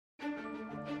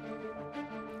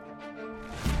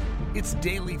It's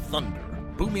Daily Thunder,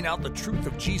 booming out the truth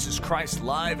of Jesus Christ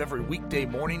live every weekday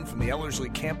morning from the Ellerslie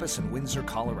campus in Windsor,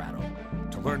 Colorado.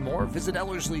 To learn more, visit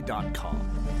Ellerslie.com.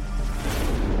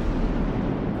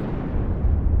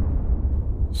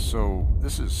 So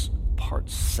this is part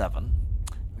 7.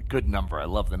 A good number. I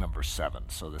love the number 7,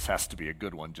 so this has to be a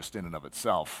good one just in and of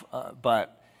itself.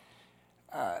 But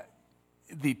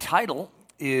the title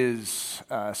is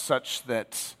such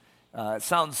that it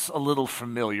sounds a little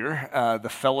familiar, the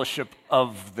fellowship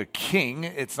of the king.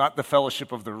 It's not the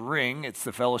fellowship of the ring, it's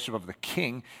the fellowship of the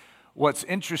king. What's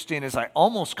interesting is I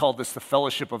almost called this the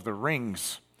fellowship of the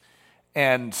rings,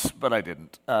 but I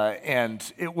didn't.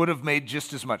 And it would have made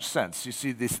just as much sense. You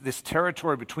see, this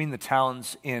territory between the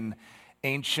towns in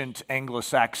ancient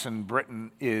Anglo-Saxon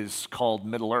Britain is called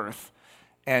Middle Earth.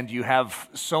 And you have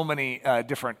so many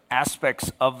different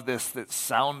aspects of this that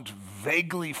sound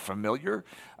vaguely familiar.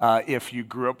 If you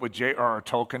grew up with J.R.R.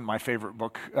 Tolkien, my favorite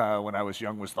book when I was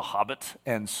young was The Hobbit.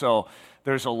 And so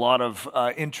there's a lot of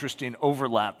interesting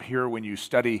overlap here when you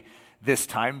study this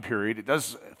time period. It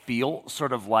does feel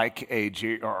sort of like a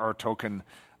J.R.R. Tolkien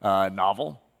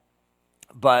novel.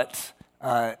 But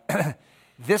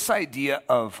this idea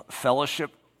of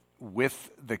fellowship with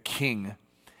the king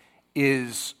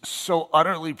is so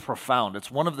utterly profound.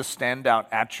 It's one of the standout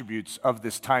attributes of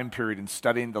this time period in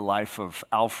studying the life of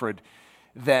Alfred,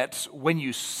 that when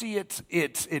you see it,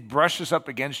 it brushes up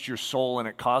against your soul and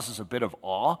it causes a bit of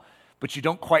awe, but you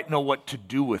don't quite know what to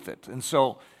do with it. And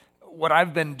so what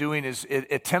I've been doing is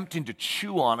attempting to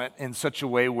chew on it in such a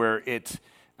way where it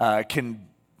can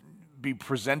be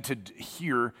presented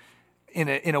here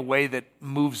in a way that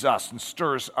moves us and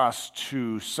stirs us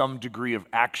to some degree of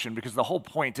action, because the whole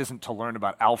point isn't to learn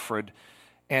about Alfred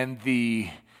and the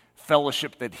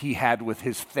fellowship that he had with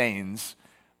his thegns,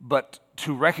 but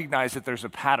to recognize that there's a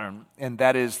pattern, and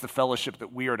that is the fellowship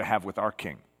that we are to have with our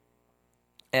king.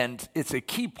 And it's a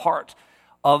key part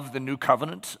of the new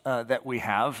covenant that we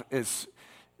have. Is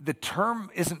the term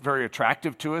isn't very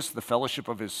attractive to us, the fellowship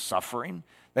of his suffering.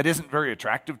 That isn't very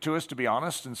attractive to us, to be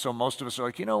honest, and so most of us are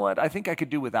like, you know what, I think I could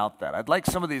do without that. I'd like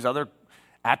some of these other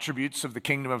attributes of the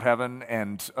kingdom of heaven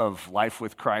and of life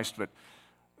with Christ, but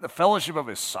the fellowship of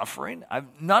his suffering, I'm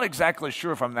not exactly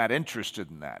sure if I'm that interested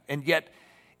in that. And yet,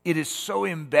 it is so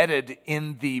embedded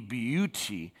in the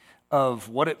beauty of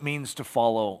what it means to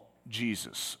follow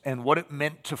Jesus and what it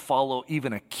meant to follow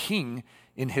even a king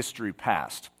in history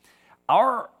past.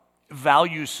 Our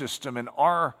value system and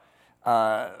our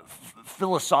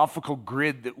philosophical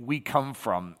grid that we come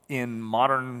from in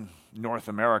modern North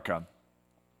America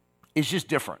is just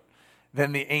different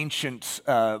than the ancient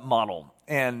model.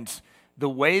 And the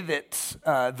way that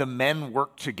the men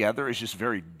work together is just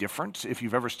very different. If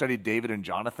you've ever studied David and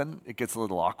Jonathan, it gets a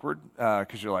little awkward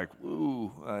because you're like,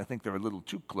 ooh, I think they're a little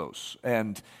too close.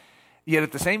 And yet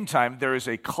at the same time, there is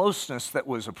a closeness that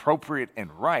was appropriate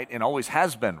and right, and always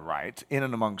has been right, in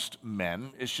and amongst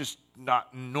men. It's just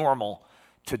not normal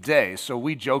today. So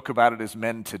we joke about it as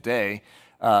men today,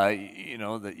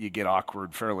 that you get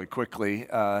awkward fairly quickly.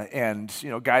 And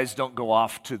guys don't go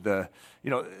off to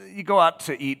you go out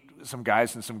to eat, some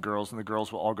guys and some girls, and the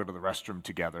girls will all go to the restroom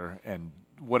together, and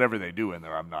whatever they do in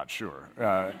there, I'm not sure.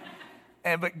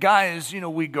 But guys,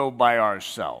 we go by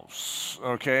ourselves,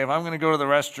 okay? If I'm going to go to the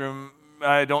restroom,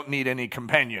 I don't need any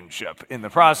companionship in the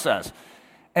process.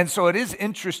 And so it is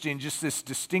interesting, just this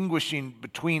distinguishing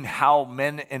between how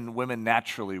men and women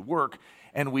naturally work,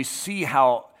 and we see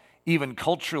how even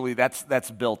culturally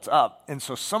that's built up. And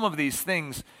so some of these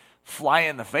things fly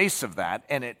in the face of that,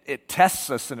 and it tests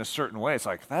us in a certain way. It's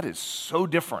like, that is so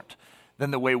different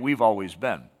than the way we've always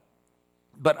been.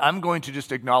 But I'm going to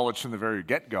just acknowledge from the very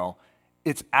get-go,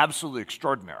 it's absolutely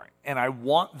extraordinary. And I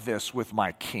want this with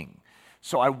my king.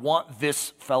 So I want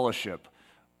this fellowship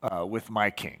with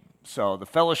my king. So the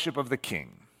fellowship of the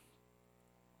king.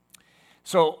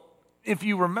 So if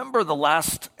you remember the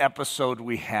last episode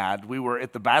we were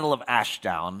at the Battle of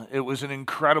Ashdown. It was an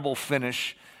incredible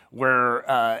finish where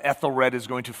Ethelred is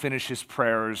going to finish his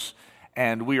prayers,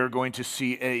 and we are going to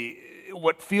see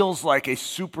what feels like a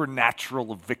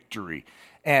supernatural victory.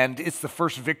 And it's the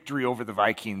first victory over the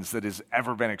Vikings that has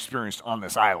ever been experienced on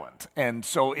this island. And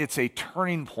so it's a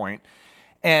turning point.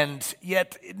 And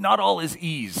yet, not all is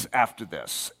ease after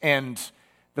this. And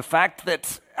the fact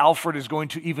that Alfred is going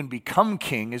to even become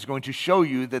king is going to show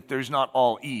you that there's not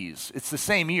all ease. It's the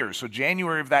same year. So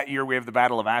January of that year, we have the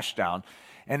Battle of Ashdown.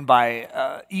 And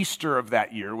by Easter of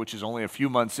that year, which is only a few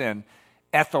months in,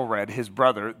 Ethelred, his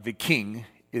brother, the king,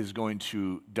 is going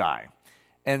to die.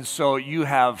 And so you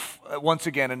have, once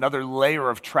again, another layer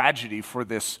of tragedy for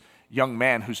this young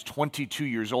man who's 22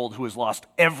 years old, who has lost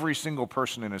every single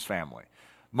person in his family.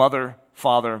 mother,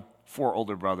 father, 4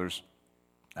 older brothers.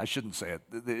 I shouldn't say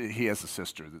it. He has a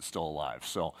sister that's still alive.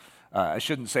 So I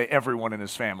shouldn't say everyone in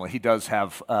his family. He does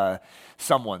have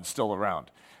someone still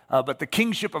around. But the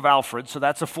kingship of Alfred, so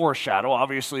that's a foreshadow.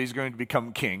 Obviously, he's going to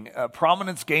become king.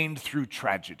 Prominence gained through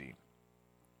tragedy.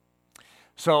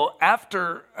 So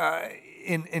after,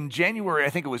 in January, I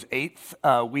think it was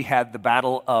 8th, we had the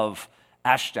Battle of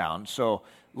Ashdown. So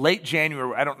late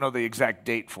January, I don't know the exact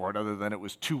date for it, other than it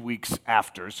was 2 weeks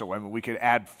after. So I mean, we could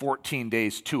add 14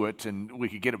 days to it, and we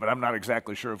could get it, but I'm not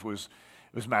exactly sure if it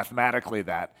was mathematically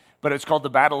that. But it's called the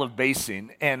Battle of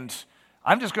Basing, and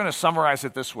I'm just going to summarize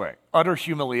it this way: utter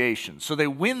humiliation. So they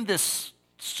win this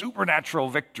supernatural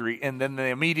victory, and then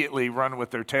they immediately run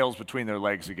with their tails between their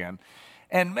legs again.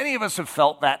 And many of us have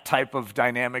felt that type of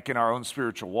dynamic in our own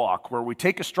spiritual walk, where we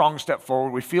take a strong step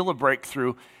forward, we feel a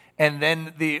breakthrough, and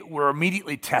then we're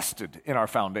immediately tested in our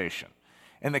foundation.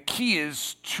 And the key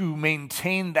is to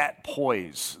maintain that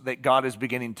poise that God is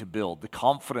beginning to build, the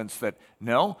confidence that,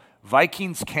 no,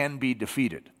 Vikings can be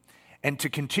defeated, and to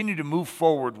continue to move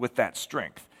forward with that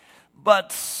strength. But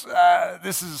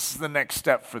this is the next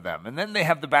step for them. And then they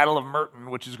have the Battle of Merton,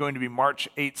 which is going to be March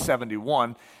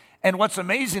 871. And what's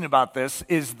amazing about this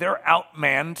is they're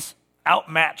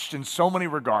outmatched in so many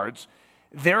regards.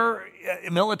 Their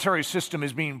military system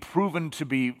is being proven to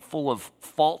be full of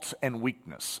fault and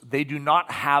weakness. They do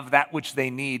not have that which they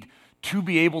need to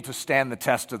be able to stand the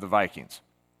test of the Vikings.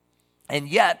 And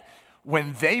yet,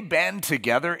 when they band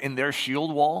together in their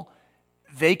shield wall,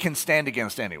 they can stand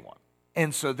against anyone.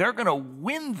 And so they're going to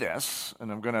win this,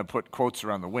 and I'm going to put quotes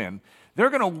around the win. They're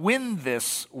going to win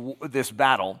this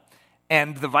battle,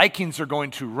 and the Vikings are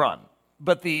going to run.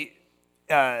 But the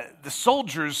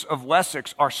soldiers of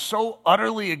Wessex are so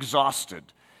utterly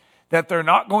exhausted that they're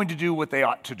not going to do what they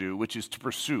ought to do, which is to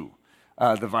pursue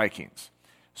the Vikings.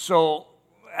 So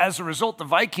as a result, the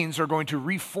Vikings are going to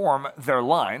reform their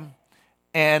line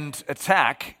and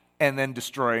attack and then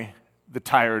destroy the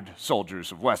tired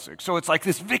soldiers of Wessex. So it's like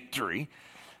this victory,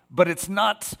 but it's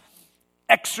not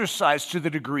exercised to the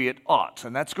degree it ought.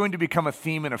 And that's going to become a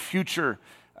theme in a future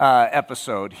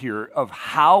episode here of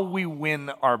how we win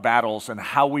our battles and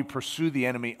how we pursue the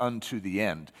enemy unto the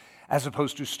end, as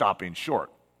opposed to stopping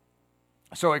short.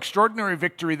 So extraordinary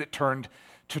victory that turned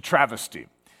to travesty.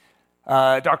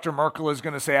 Dr. Merkel is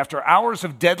going to say, after hours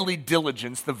of deadly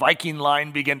diligence, the Viking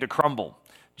line began to crumble.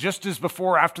 Just as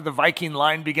before, after the Viking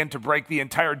line began to break, the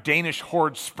entire Danish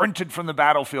horde sprinted from the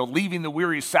battlefield, leaving the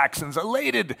weary Saxons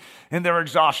elated in their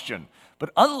exhaustion.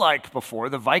 But unlike before,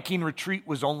 the Viking retreat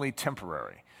was only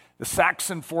temporary. The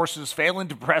Saxon forces, failing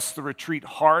to press the retreat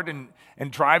hard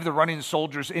and drive the running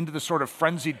soldiers into the sort of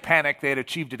frenzied panic they had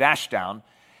achieved at Ashdown,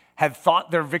 had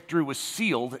thought their victory was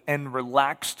sealed and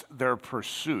relaxed their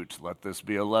pursuit. Let this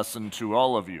be a lesson to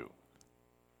all of you.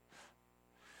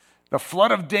 The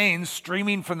flood of Danes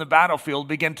streaming from the battlefield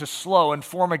began to slow and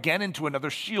form again into another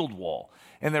shield wall,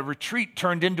 and the retreat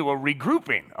turned into a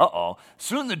regrouping.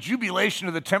 Soon the jubilation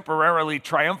of the temporarily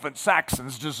triumphant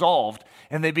Saxons dissolved,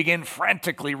 and they began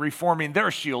frantically reforming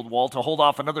their shield wall to hold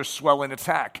off another swelling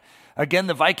attack. Again,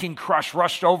 the Viking crush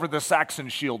rushed over the Saxon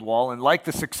shield wall, and like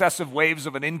the successive waves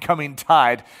of an incoming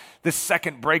tide, this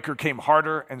second breaker came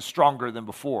harder and stronger than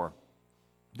before.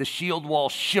 The shield wall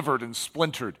shivered and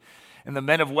splintered, and the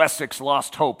men of Wessex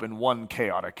lost hope in one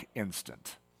chaotic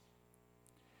instant.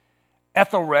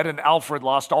 Ethelred and Alfred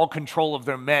lost all control of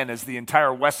their men as the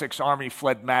entire Wessex army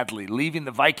fled madly, leaving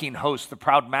the Viking host the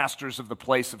proud masters of the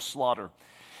place of slaughter.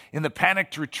 In the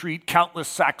panicked retreat, countless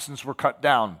Saxons were cut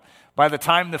down. By the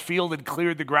time the field had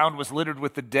cleared, the ground was littered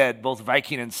with the dead, both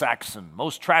Viking and Saxon.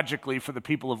 Most tragically for the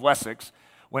people of Wessex,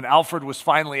 when Alfred was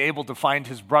finally able to find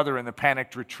his brother in the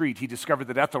panicked retreat, he discovered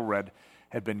that Ethelred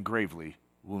had been gravely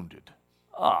wounded.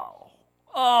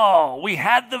 We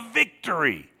had the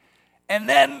victory. And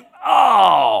then,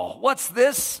 what's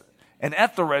this? And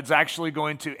Ethelred's actually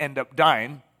going to end up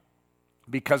dying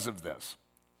because of this.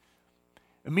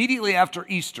 Immediately after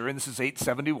Easter, and this is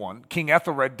 871, King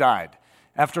Ethelred died.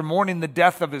 After mourning the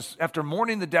death of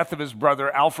his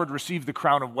brother, Alfred received the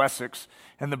crown of Wessex,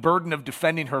 and the burden of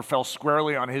defending her fell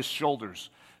squarely on his shoulders.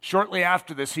 Shortly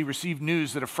after this, he received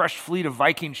news that a fresh fleet of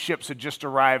Viking ships had just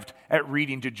arrived at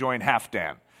Reading to join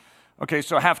Halfdan. Okay,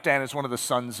 so Halfdan is one of the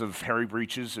sons of Hairy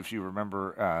Breeches, if you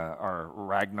remember our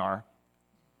Ragnar.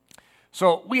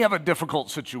 So we have a difficult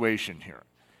situation here.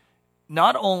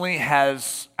 Not only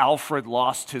has Alfred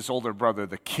lost his older brother,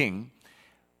 the king,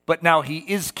 but now he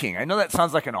is king. I know that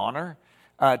sounds like an honor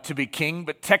to be king,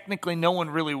 but technically no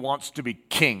one really wants to be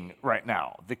king right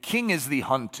now. The king is the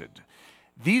hunted.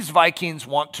 These Vikings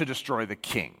want to destroy the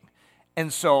king.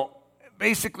 And so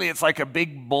basically it's like a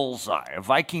big bullseye, a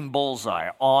Viking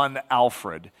bullseye on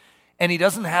Alfred, and he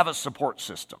doesn't have a support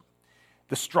system.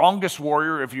 The strongest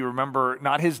warrior, if you remember,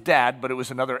 not his dad, but it was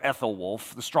another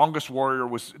Ethelwulf. The strongest warrior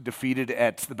was defeated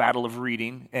at the Battle of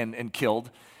Reading and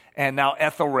killed. And now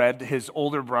Ethelred, his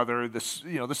older brother, the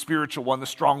spiritual one, the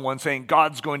strong one, saying,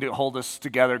 God's going to hold us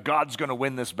together. God's going to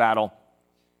win this battle.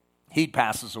 He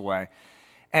passes away.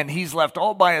 And he's left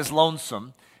all by his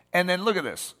lonesome. And then look at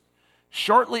this.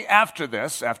 Shortly after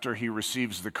this, after he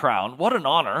receives the crown, what an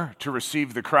honor to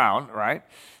receive the crown, right?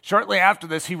 Shortly after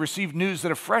this, he received news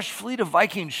that a fresh fleet of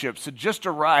Viking ships had just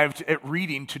arrived at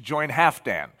Reading to join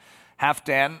Halfdan.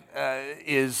 Halfdan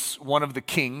is one of the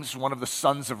kings, one of the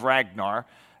sons of Ragnar.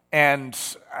 And,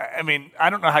 I mean, I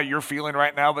don't know how you're feeling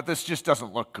right now, but this just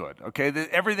doesn't look good, okay?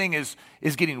 Everything is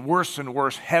getting worse and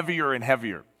worse, heavier and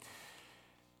heavier.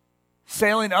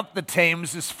 Sailing up the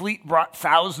Thames, this fleet brought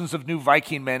thousands of new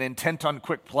Viking men intent on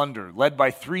quick plunder, led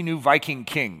by 3 new Viking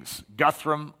kings,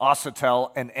 Guthrum,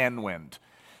 Ossatel, and Anwind.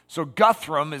 So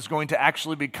Guthrum is going to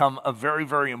actually become a very,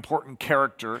 very important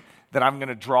character that I'm going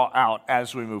to draw out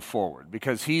as we move forward,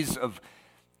 because he's of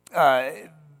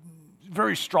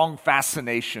very strong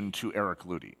fascination to Eric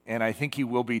Ludy, and I think he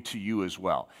will be to you as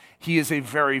well. He is a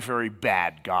very, very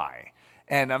bad guy.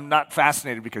 And I'm not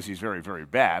fascinated because he's very, very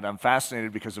bad. I'm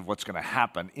fascinated because of what's going to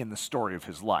happen in the story of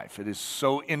his life. It is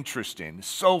so interesting,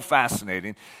 so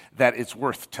fascinating, that it's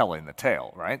worth telling the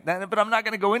tale, right? But I'm not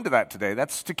going to go into that today.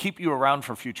 That's to keep you around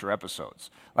for future episodes.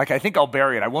 Like, I think I'll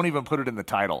bury it. I won't even put it in the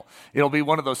title. It'll be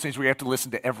one of those things where you have to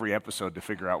listen to every episode to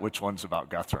figure out which one's about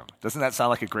Guthrum. Doesn't that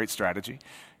sound like a great strategy?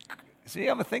 See,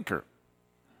 I'm a thinker.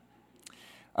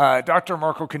 Dr.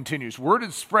 Markle continues, word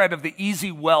had spread of the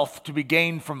easy wealth to be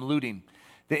gained from looting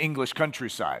the English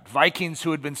countryside. Vikings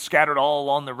who had been scattered all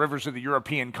along the rivers of the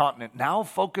European continent now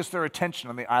focused their attention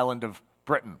on the island of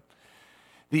Britain.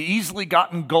 The easily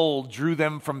gotten gold drew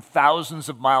them from thousands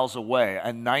of miles away,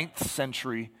 a 9th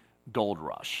century gold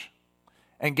rush.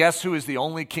 And guess who is the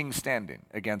only king standing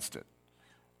against it?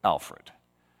 Alfred.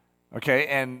 Okay,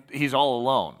 and he's all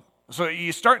alone. So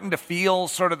you're starting to feel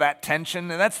sort of that tension,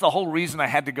 and that's the whole reason I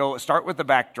had to go start with the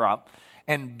backdrop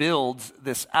and builds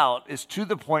this out, is to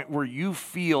the point where you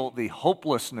feel the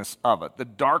hopelessness of it, the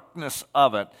darkness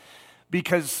of it,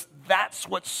 because that's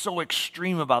what's so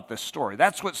extreme about this story.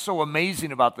 That's what's so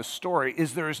amazing about this story,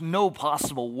 is there is no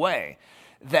possible way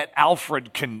that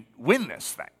Alfred can win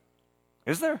this thing.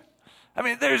 Is there? I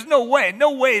mean, there's no way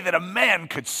that a man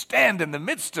could stand in the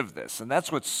midst of this, and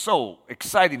that's what's so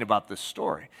exciting about this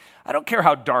story. I don't care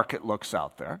how dark it looks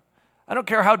out there. I don't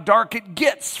care how dark it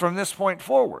gets from this point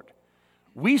forward.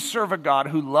 We serve a God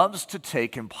who loves to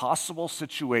take impossible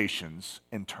situations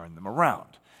and turn them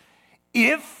around.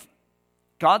 If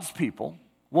God's people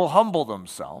will humble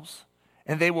themselves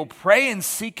and they will pray and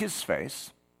seek his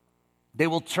face, they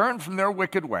will turn from their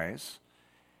wicked ways.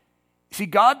 See,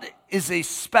 God is a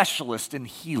specialist in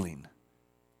healing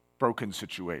broken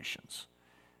situations.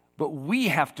 But we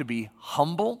have to be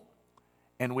humble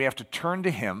and we have to turn to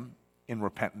him in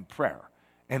repentant prayer.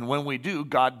 And when we do,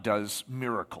 God does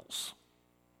miracles.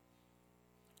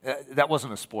 That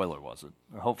wasn't a spoiler, was it?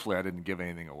 Hopefully I didn't give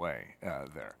anything away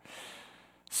there.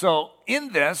 So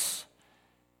in this,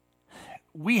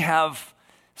 we have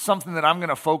something that I'm going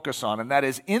to focus on, and that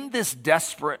is, in this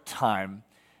desperate time,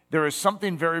 there is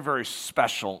something very, very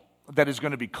special that is going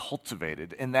to be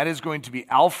cultivated, and that is going to be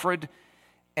Alfred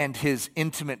and his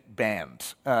intimate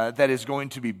band that is going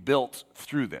to be built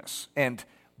through this. And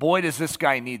boy, does this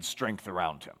guy need strength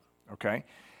around him, okay?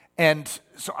 And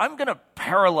so I'm going to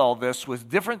parallel this with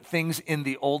different things in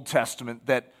the Old Testament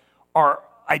that are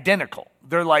identical.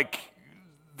 They're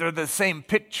the same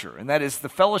picture, and that is the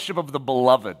fellowship of the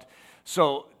beloved.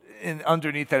 So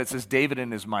underneath that it says David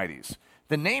and his mighties.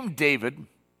 The name David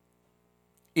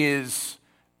is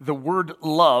the word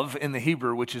love in the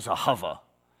Hebrew, which is ahava.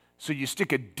 So you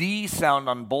stick a D sound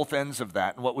on both ends of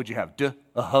that, and what would you have? D,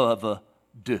 ahava,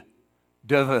 d,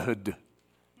 davahd.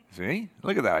 See?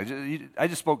 Look at that. I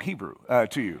just spoke Hebrew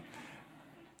to you.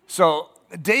 So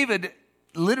David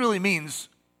literally means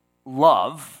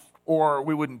love, or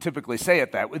we wouldn't typically say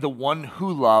it that way, the one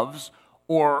who loves,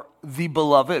 or the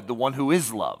beloved, the one who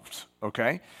is loved,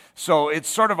 okay? So it's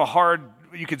sort of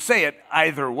you could say it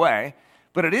either way,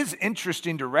 but it is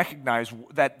interesting to recognize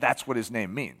that that's what his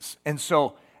name means. And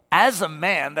so as a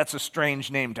man, that's a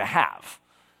strange name to have.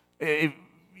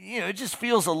 It just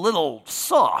feels a little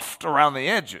soft around the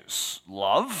edges.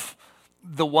 Love,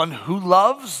 the one who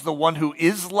loves, the one who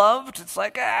is loved. It's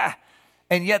like,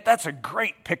 And yet that's a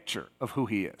great picture of who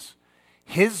he is.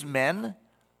 His men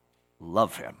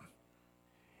love him.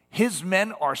 his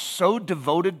men are so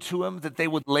devoted to him that they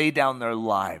would lay down their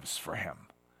lives for him.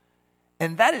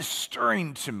 And that is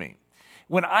stirring to me.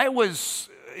 When I was,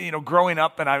 growing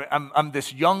up, and I'm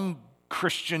this young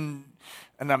Christian,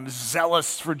 and I'm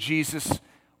zealous for Jesus,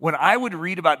 when I would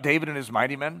read about David and his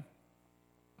mighty men,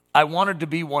 I wanted to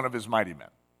be one of his mighty men.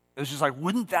 It was just like,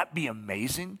 wouldn't that be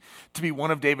amazing to be one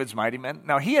of David's mighty men?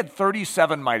 Now, he had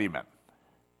 37 mighty men.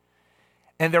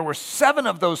 And there were 7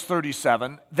 of those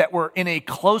 37 that were in a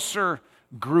closer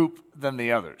group than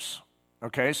the others.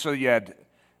 Okay, so you had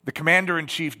the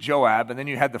commander-in-chief Joab, and then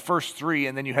you had the first 3,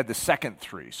 and then you had the second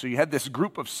 3. So you had this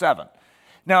group of 7.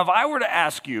 Now, if I were to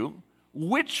ask you,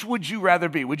 which would you rather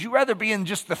be? Would you rather be in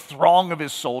just the throng of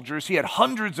his soldiers? He had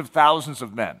hundreds of thousands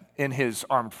of men in his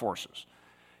armed forces.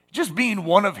 Just being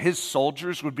one of his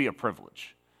soldiers would be a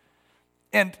privilege.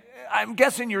 And I'm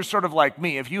guessing you're sort of like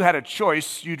me. If you had a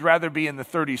choice, you'd rather be in the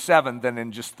 37 than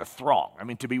in just the throng. I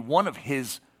mean, to be one of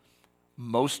his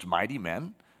most mighty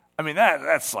men, I mean,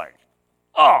 that's like,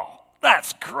 oh,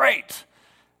 that's great.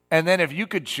 And then if you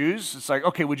could choose, it's like,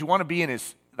 okay, would you want to be in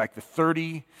his, like the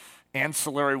 30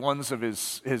 ancillary ones of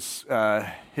his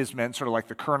men, sort of like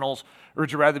the colonels, or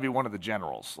would you rather be one of the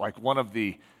generals, like one of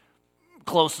the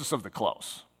closest of the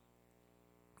close?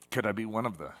 Could I be one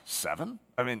of the 7?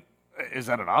 I mean, is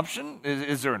that an option?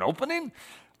 Is there an opening?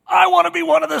 I want to be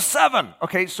one of the 7.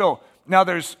 Okay, so now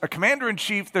there's a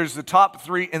commander-in-chief, there's the top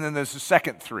 3, and then there's the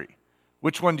second 3.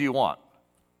 Which one do you want?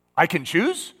 I can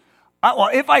choose? Well,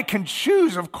 if I can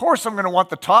choose, of course I'm going to want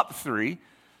the top 3.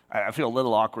 I feel a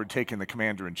little awkward taking the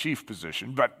commander-in-chief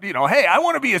position, but, hey, I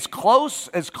want to be as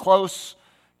close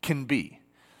can be.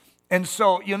 And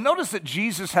so you'll notice that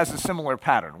Jesus has a similar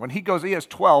pattern. When he goes, he has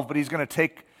 12, but he's going to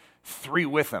take 3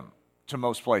 with him to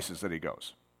most places that he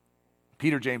goes.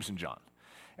 Peter, James, and John.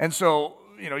 And so,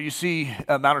 you see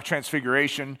Mount of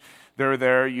Transfiguration, they're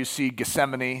there. You see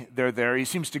Gethsemane, they're there. He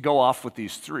seems to go off with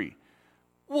these 3.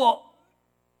 Well,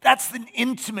 that's an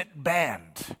intimate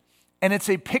band. And it's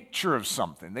a picture of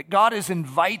something that God is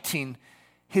inviting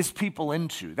his people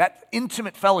into, that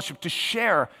intimate fellowship to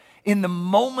share in the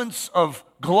moments of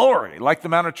glory, like the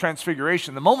Mount of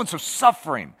Transfiguration, the moments of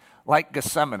suffering, like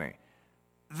Gethsemane.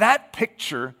 That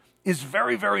picture is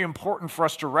very, very important for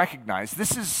us to recognize.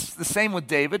 This is the same with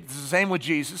David. This is the same with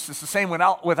Jesus. This is the same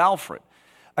with Alfred.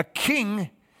 A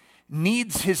king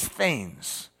needs his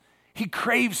thanes. He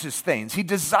craves his thanes. He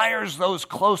desires those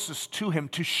closest to him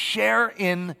to share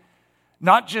in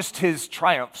not just his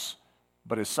triumphs,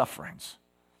 but his sufferings.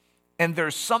 And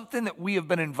there's something that we have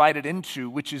been invited into,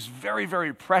 which is very,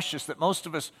 very precious, that most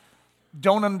of us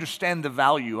don't understand the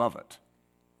value of it.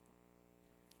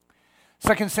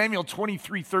 2 Samuel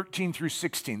 23:13 through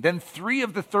 16. Then 3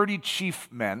 of the 30 chief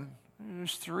men,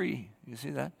 there's 3, you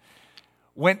see that?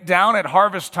 Went down at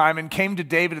harvest time and came to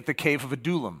David at the cave of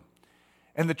Adullam.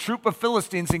 And the troop of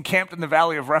Philistines encamped in the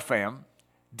valley of Rephaim.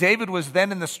 David was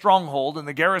then in the stronghold, and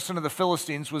the garrison of the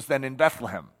Philistines was then in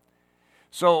Bethlehem.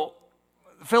 So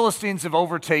the Philistines have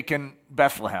overtaken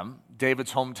Bethlehem,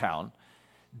 David's hometown.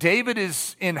 David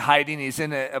is in hiding. He's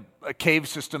in a cave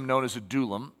system known as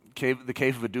Adullam, the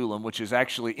cave of Adullam, which is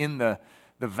actually in the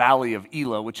valley of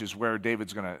Elah, which is where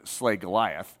David's going to slay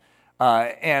Goliath.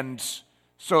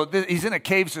 So he's in a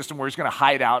cave system where he's going to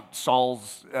hide out.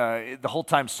 The whole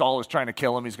time Saul is trying to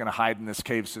kill him, he's going to hide in this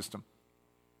cave system.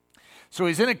 So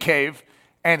he's in a cave,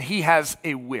 and he has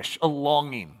a wish, a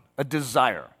longing, a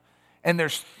desire. And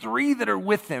there's 3 that are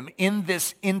with him in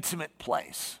this intimate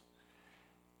place.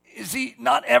 You see,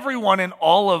 not everyone in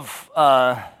all of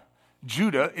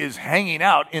Judah is hanging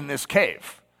out in this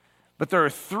cave. But there are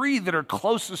 3 that are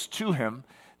closest to him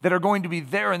that are going to be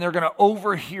there, and they're going to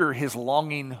overhear his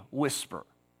longing whisper.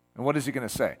 And what is he going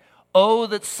to say? Oh,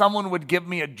 that someone would give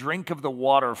me a drink of the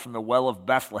water from the well of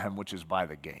Bethlehem, which is by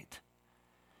the gate.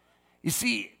 You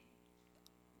see,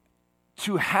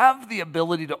 to have the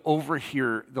ability to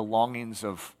overhear the longings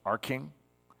of our King,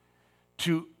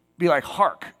 to be like,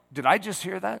 hark, did I just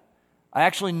hear that? I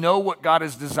actually know what God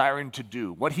is desiring to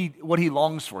do, what he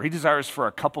longs for. He desires for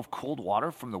a cup of cold water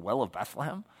from the well of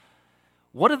Bethlehem.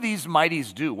 What do these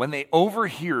mighties do when they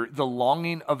overhear the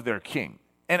longing of their king?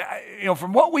 And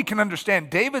from what we can understand,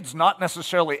 David's not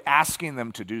necessarily asking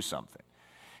them to do something.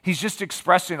 He's just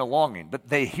expressing a longing, but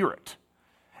they hear it,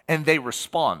 and they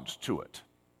respond to it.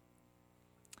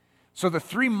 So the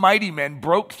 3 mighty men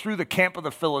broke through the camp of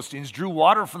the Philistines, drew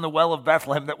water from the well of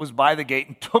Bethlehem that was by the gate,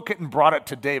 and took it and brought it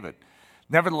to David.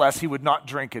 Nevertheless, he would not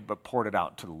drink it, but poured it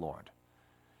out to the Lord,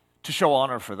 to show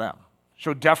honor for them,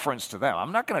 show deference to them.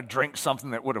 I'm not going to drink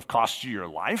something that would have cost you your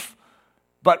life.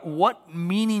 But what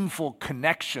meaningful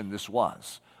connection this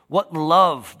was. What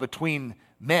love between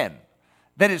men.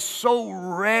 that is so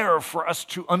rare for us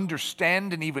to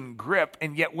understand and even grip.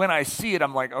 And yet when I see it,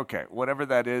 I'm like, okay, whatever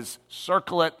that is,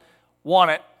 circle it,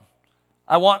 want it.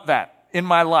 I want that in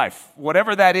my life.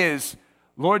 Whatever that is,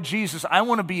 Lord Jesus, I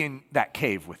want to be in that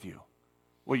cave with you.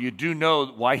 Well, you do know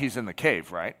why he's in the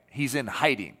cave, right? He's in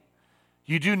hiding.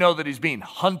 You do know that he's being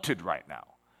hunted right now.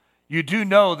 You do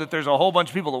know that there's a whole bunch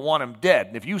of people that want him dead.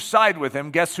 And if you side with him,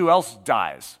 guess who else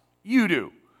dies? You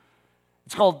do.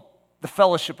 It's called the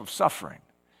fellowship of suffering.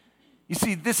 You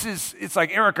see, it's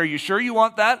like, Eric, are you sure you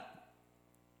want that?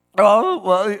 Oh,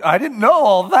 well, I didn't know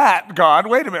all that, God.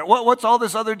 Wait a minute. What's all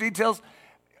this other details?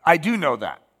 I do know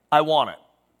that. I want it.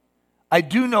 I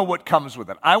do know what comes with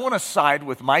it. I want to side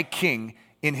with my king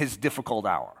in his difficult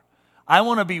hour. I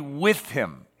want to be with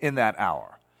him in that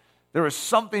hour. There is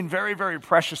something very, very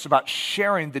precious about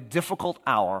sharing the difficult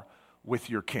hour with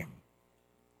your king.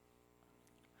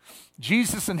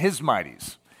 Jesus and his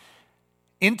mighties.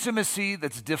 Intimacy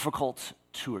that's difficult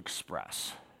to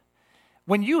express.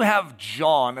 When you have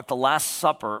John at the Last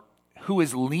Supper who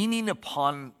is leaning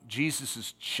upon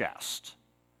Jesus' chest,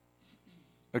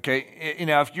 okay,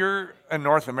 if you're a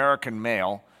North American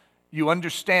male, you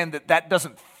understand that that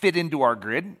doesn't fit into our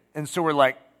grid, and so we're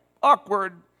like,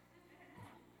 awkward.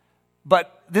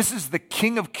 But this is the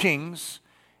King of Kings,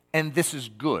 and this is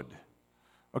good.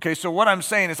 Okay, so what I'm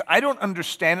saying is I don't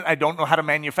understand it. I don't know how to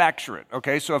manufacture it.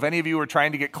 Okay, so if any of you are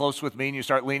trying to get close with me and you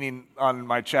start leaning on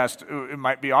my chest, it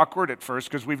might be awkward at first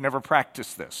because we've never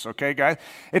practiced this. Okay, guys?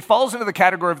 It falls into the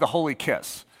category of the holy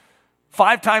kiss.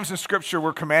 5 times in Scripture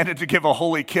we're commanded to give a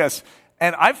holy kiss.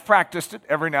 And I've practiced it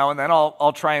every now and then.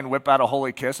 I'll try and whip out a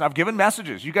holy kiss. And I've given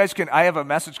messages. You guys can, I have a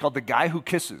message called The Guy Who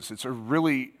Kisses. It's a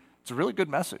really good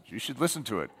message. You should listen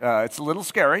to it. It's a little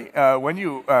scary when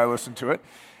you listen to it.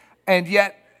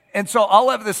 And so I'll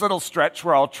have this little stretch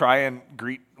where I'll try and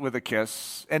greet with a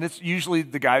kiss. And it's usually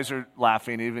the guys are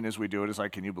laughing even as we do it. It's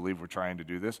like, can you believe we're trying to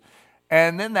do this?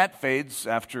 And then that fades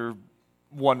after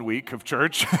 1 week of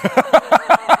church.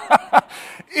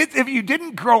 If you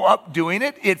didn't grow up doing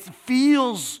it, it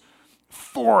feels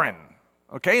foreign.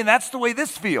 Okay? And that's the way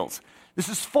this feels. This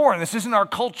is foreign. This isn't our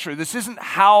culture. This isn't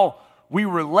how we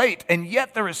relate. And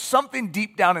yet there is something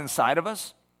deep down inside of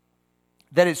us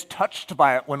that is touched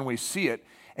by it when we see it.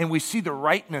 And we see the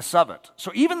rightness of it.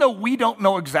 So even though we don't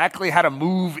know exactly how to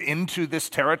move into this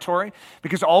territory,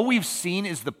 because all we've seen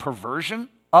is the perversion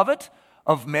of it,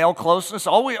 of male closeness,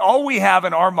 all we have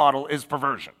in our model is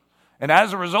perversion. And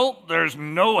as a result, there's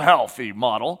no healthy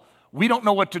model. We don't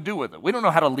know what to do with it. We don't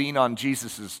know how to lean on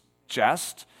Jesus'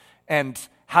 chest. And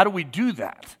how do we do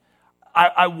that?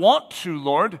 I want to,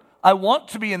 Lord. I want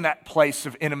to be in that place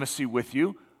of intimacy with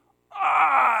you.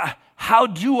 How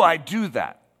do I do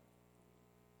that?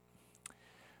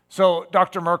 So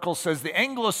Dr. Merkel says, the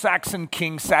Anglo-Saxon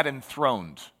king sat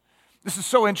enthroned. This is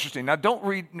so interesting. Now, don't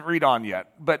read on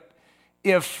yet, but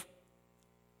if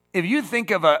you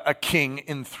think of a king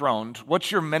enthroned,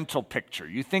 what's your mental picture?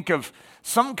 You think of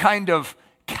some kind of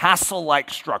castle-like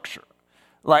structure.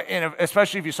 And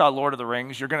especially if you saw Lord of the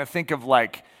Rings, you're going to think of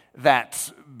like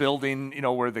that building,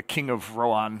 where the king of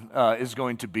Rohan is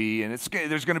going to be, and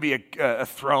there's going to be a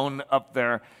throne up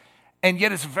there. And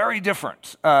yet it's very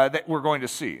different that we're going to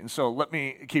see. And so let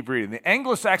me keep reading. The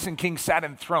Anglo-Saxon king sat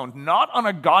enthroned, not on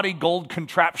a gaudy gold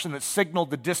contraption that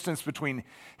signaled the distance between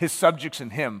his subjects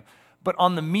and him, but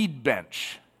on the mead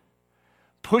bench,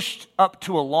 pushed up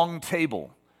to a long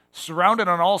table, surrounded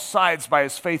on all sides by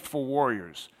his faithful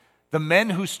warriors, the men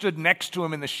who stood next to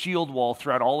him in the shield wall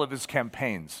throughout all of his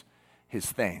campaigns,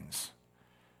 his thanes.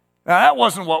 Now that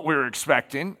wasn't what we were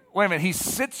expecting. Wait a minute, he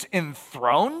sits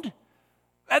enthroned?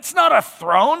 That's not a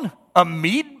throne, a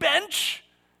mead bench.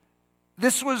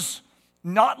 This was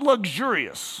not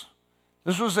luxurious.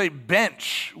 This was a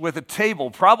bench with a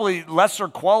table, probably lesser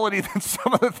quality than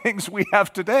some of the things we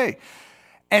have today.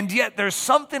 And yet there's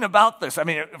something about this. I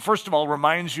mean, first of all, it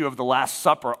reminds you of the Last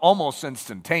Supper almost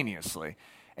instantaneously.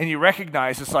 And you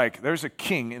recognize it's like there's a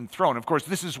king enthroned. Of course,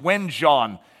 this is when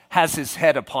John has his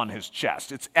head upon his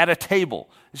chest. It's at a table.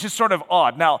 It's just sort of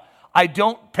odd. Now, I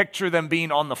don't picture them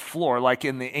being on the floor like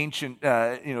in the ancient,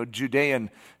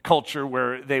 Judean culture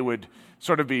where they would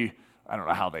sort of be, I don't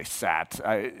know how they sat.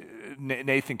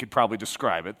 Nathan could probably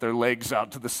describe it. Their legs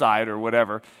out to the side or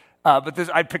whatever.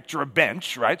 I picture a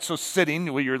bench, right? So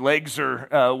sitting where your legs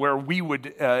are where we would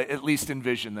at least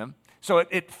envision them. So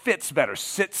it fits better.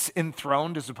 Sits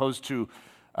enthroned as opposed to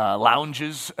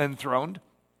lounges enthroned.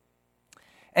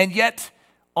 And yet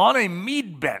on a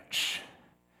mead bench,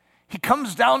 he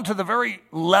comes down to the very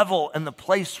level and the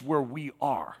place where we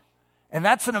are. And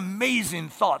that's an amazing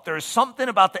thought. There is something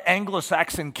about the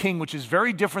Anglo-Saxon king which is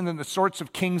very different than the sorts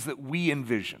of kings that we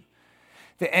envision.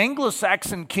 The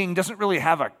Anglo-Saxon king doesn't really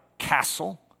have a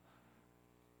castle.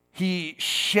 He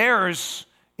shares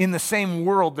in the same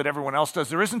world that everyone else does.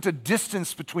 There isn't a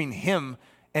distance between him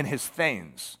and his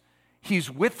thanes.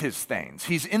 He's with his thanes.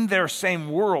 He's in their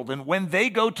same world. And when they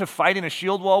go to fight in a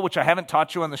shield wall, which I haven't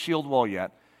taught you on the shield wall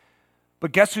yet,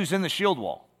 but guess who's in the shield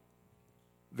wall?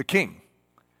 The king.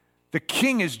 The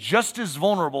king is just as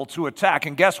vulnerable to attack.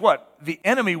 And guess what? The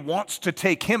enemy wants to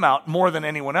take him out more than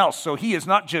anyone else. So he is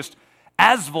not just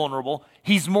as vulnerable,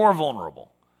 he's more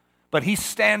vulnerable. But he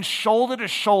stands shoulder to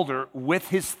shoulder with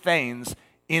his thanes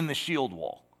in the shield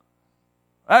wall.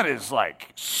 That is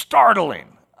like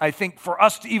startling, I think, for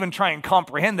us to even try and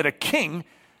comprehend that a king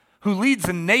who leads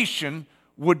a nation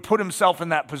would put himself in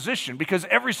that position, because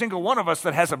every single one of us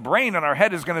that has a brain in our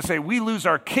head is going to say we lose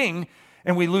our king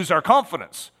and we lose our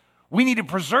confidence. We need to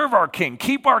preserve our king,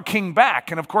 keep our king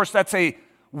back. And of course, that's a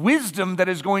wisdom that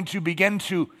is going to begin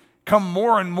to come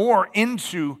more and more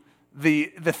into the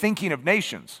thinking of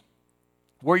nations,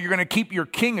 where you're going to keep your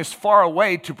king as far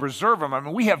away to preserve him. I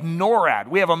mean, we have NORAD.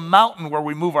 We have a mountain where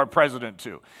we move our president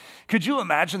to. Could you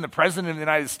imagine the president of the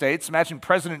United States, imagine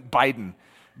President Biden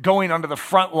going onto the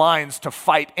front lines to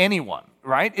fight anyone,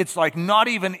 right? It's like not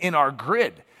even in our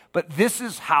grid. But this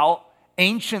is how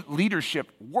ancient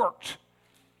leadership worked.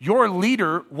 Your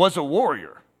leader was a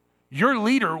warrior. Your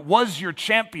leader was your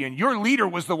champion. Your leader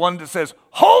was the one that says,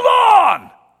 hold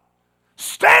on,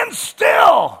 stand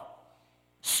still,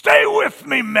 stay with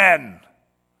me, men.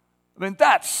 I mean,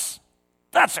 that's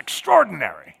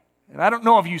extraordinary. And I don't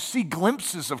know if you see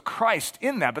glimpses of Christ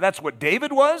in that, but that's what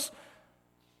David was.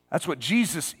 That's what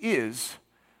Jesus is.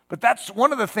 But that's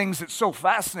one of the things that so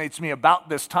fascinates me about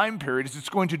this time period, is it's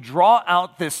going to draw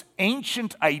out this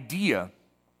ancient idea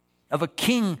of a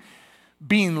king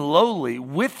being lowly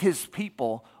with his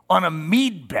people on a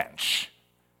mead bench,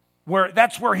 where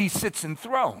that's where he sits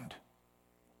enthroned.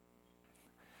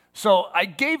 So I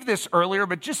gave this earlier,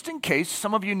 but just in case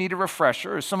some of you need a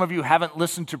refresher, or some of you haven't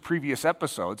listened to previous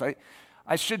episodes,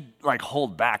 I should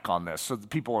hold back on this so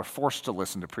that people are forced to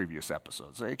listen to previous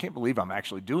episodes. I can't believe I'm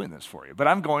actually doing this for you, but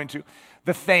I'm going to.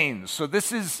 The thanes. So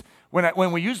this is,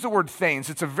 when we use the word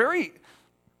thanes, it's a very,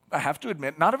 I have to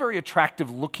admit, not a very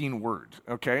attractive looking word,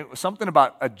 okay? Something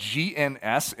about a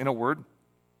GNS in a word,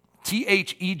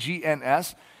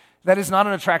 THEGNS, that is not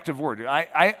an attractive word.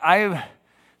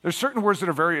 There's certain words that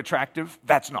are very attractive,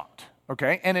 that's not,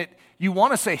 okay? And you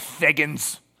want to say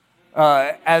thegns,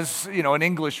 as an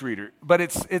English reader, but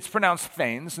it's pronounced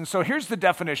thanes. And so here's the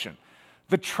definition: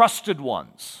 the trusted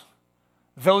ones,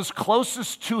 those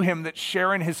closest to him that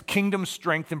share in his kingdom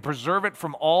strength and preserve it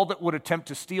from all that would attempt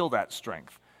to steal that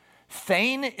strength.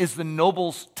 Thane is the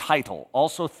noble's title,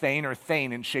 also thane or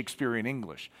thane in Shakespearean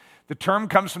English. The term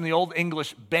comes from the Old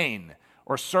English bane,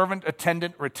 or servant,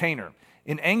 attendant, retainer.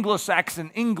 In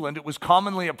Anglo-Saxon England, it was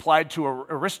commonly applied to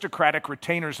aristocratic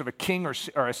retainers of a king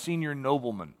or a senior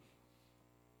nobleman.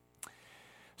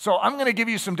 So I'm going to give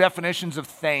you some definitions of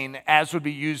thane as would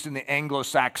be used in the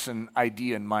Anglo-Saxon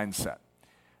idea and mindset.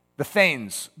 The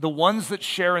thanes, the ones that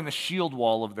share in the shield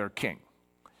wall of their king.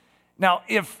 Now,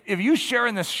 if you share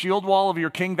in this shield wall of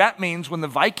your king, that means when the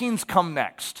Vikings come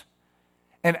next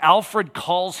and Alfred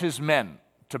calls his men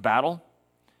to battle,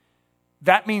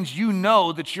 that means you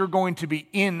know that you're going to be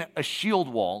in a shield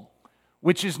wall,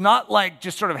 which is not like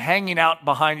just sort of hanging out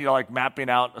behind you, like mapping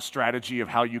out a strategy of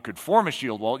how you could form a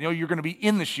shield wall. You're going to be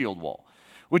in the shield wall,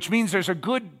 which means there's a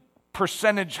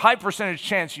high percentage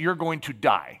chance you're going to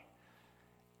die.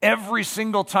 Every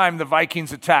single time the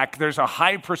Vikings attack, there's a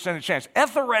high percentage chance.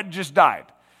 Ethelred just died.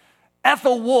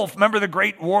 Ethelwulf, remember the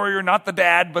great warrior, not the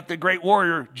dad, but the great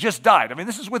warrior, just died. I mean,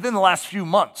 this is within the last few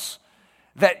months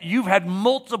that you've had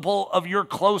multiple of your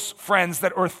close friends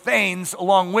that are thanes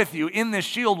along with you in this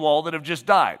shield wall that have just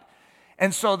died.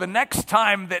 And so the next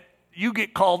time that you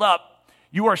get called up,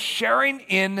 you are sharing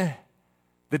in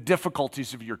the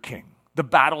difficulties of your king, the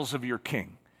battles of your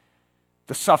king,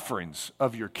 the sufferings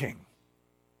of your king.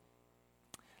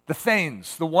 The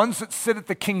thanes, the ones that sit at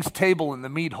the king's table in the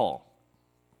mead hall.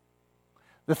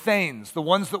 The thanes, the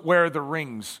ones that wear the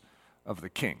rings of the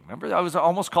king. Remember, I was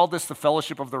almost called this the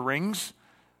fellowship of the rings.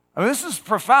 I mean, this is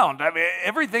profound. I mean,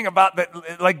 everything about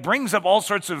that brings up all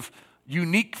sorts of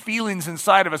unique feelings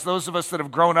inside of us, those of us that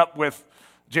have grown up with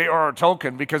J.R.R.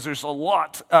 Tolkien, because there's a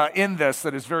lot in this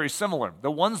that is very similar.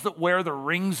 The ones that wear the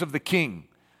rings of the king,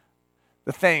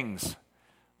 the thanes,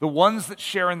 the ones that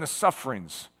share in the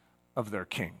sufferings of their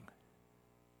king.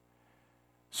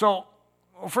 So,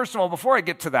 first of all, before I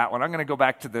get to that one, I'm going to go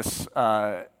back to this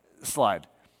slide.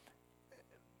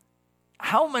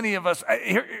 How many of us,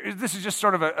 this is just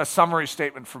sort of a summary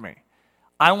statement for me.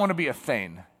 I want to be a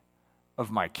thane of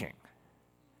my king.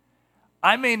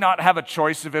 I may not have a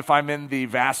choice of if I'm in the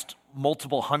vast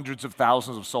multiple hundreds of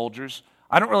thousands of soldiers.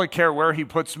 I don't really care where he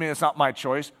puts me. It's not my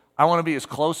choice. I want to be as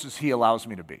close as he allows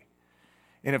me to be.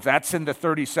 And if that's in the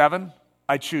 37,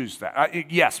 I choose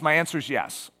that. Yes, my answer is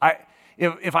yes.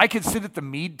 If I could sit at the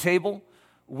mead table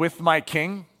with my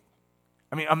king,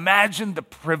 I mean, imagine the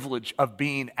privilege of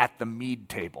being at the mead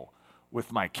table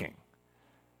with my king.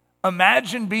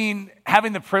 Imagine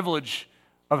having the privilege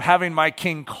of having my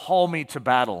king call me to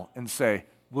battle and say,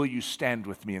 "Will you stand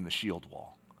with me in the shield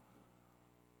wall?"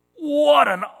 What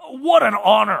an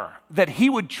honor that he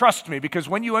would trust me, because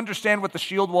when you understand what the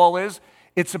shield wall is,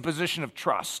 it's a position of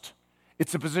trust.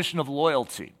 It's a position of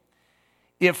loyalty.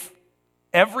 If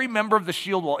every member of the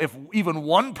shield wall, if even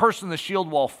one person in the shield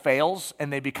wall fails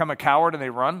and they become a coward and they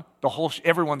run,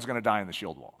 everyone's going to die in the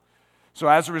shield wall. So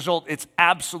as a result, it's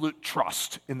absolute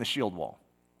trust in the shield wall.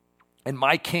 And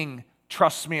my king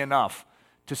trusts me enough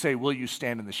to say, "Will you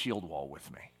stand in the shield wall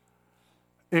with me?"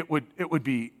 It would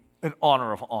be an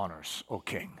honor of honors, O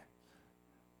king.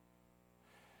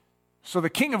 So the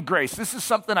King of Grace, this is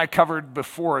something I covered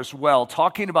before as well,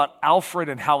 talking about Alfred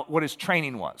and what his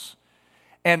training was.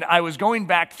 And I was going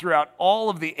back throughout all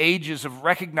of the ages of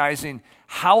recognizing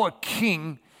how a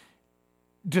king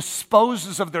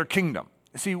disposes of their kingdom.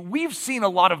 See, we've seen a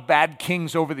lot of bad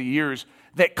kings over the years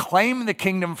that claim the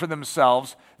kingdom for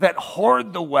themselves, that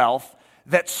hoard the wealth,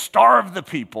 that starve the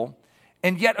people,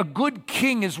 and yet a good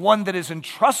king is one that is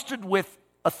entrusted with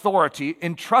authority,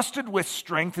 entrusted with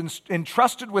strength,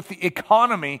 entrusted with the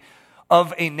economy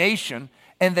of a nation,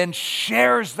 and then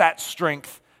shares that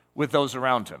strength with those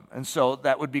around him. And so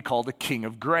that would be called a king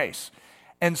of grace.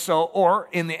 And so, or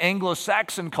in the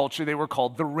Anglo-Saxon culture, they were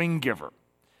called the ring giver.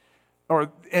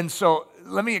 And so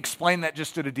let me explain that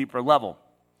just at a deeper level.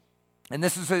 And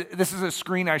this is a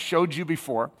screen I showed you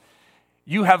before.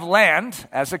 You have land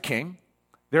as a king,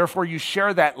 therefore you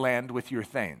share that land with your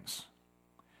thegns.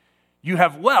 You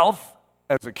have wealth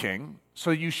as a king,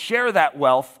 so you share that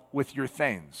wealth with your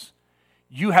thegns.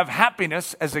 You have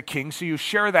happiness as a king, so you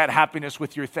share that happiness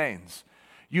with your thegns.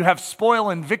 You have spoil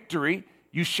and victory,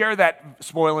 you share that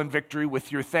spoil and victory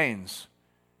with your thegns.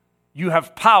 You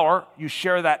have power, you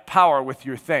share that power with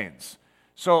your thegns.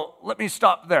 So let me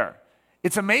stop there.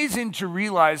 It's amazing to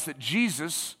realize that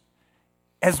Jesus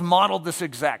has modeled this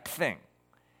exact thing.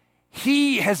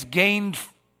 He has gained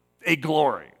a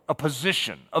glory, a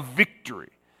position, a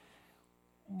victory,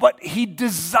 but he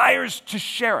desires to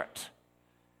share it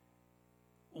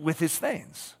with his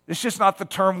thegns. It's just not the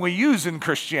term we use in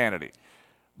Christianity,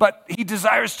 but he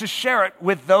desires to share it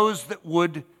with those that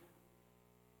would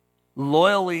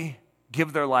loyally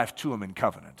give their life to him in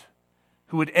covenant,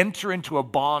 who would enter into a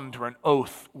bond or an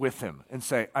oath with him and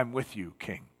say, "I'm with you,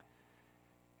 King."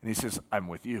 And he says, "I'm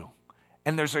with you."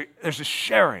 And there's a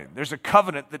sharing, there's a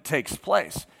covenant that takes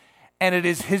place. And it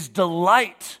is his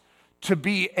delight to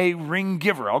be a ring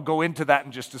giver. I'll go into that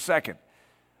in just a second.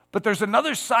 But there's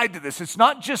another side to this. It's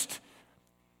not just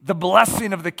the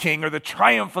blessing of the king or the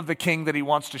triumph of the king that he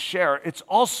wants to share. It's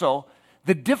also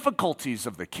the difficulties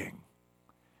of the king,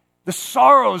 the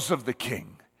sorrows of the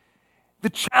king, the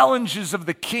challenges of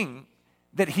the king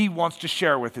that he wants to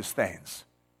share with his thegns.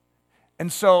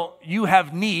 And so you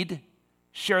have need,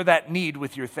 share that need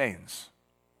with your thegns.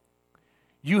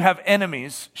 You have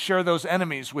enemies, share those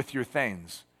enemies with your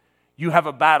thegns. You have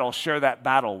a battle, share that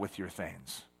battle with your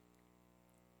thegns.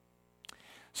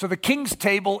 So the king's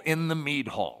table in the mead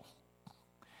hall.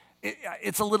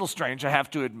 It's a little strange, I have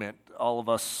to admit. All of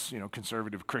us,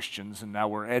 conservative Christians, and now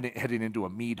we're heading into a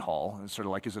mead hall. And it's sort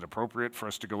of like, is it appropriate for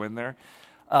us to go in there?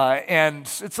 And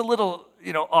it's a little,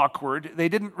 awkward. They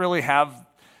didn't really have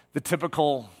the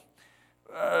typical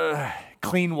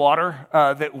clean water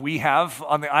that we have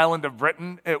on the island of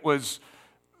Britain. There's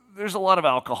a lot of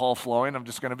alcohol flowing, I'm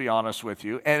just going to be honest with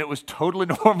you. And it was totally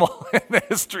normal in the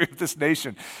history of this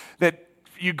nation that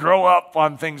you grow up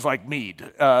on things like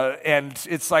mead. And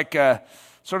it's like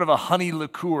sort of a honey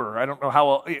liqueur. I don't know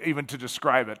how even to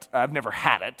describe it. I've never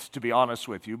had it, to be honest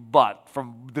with you, but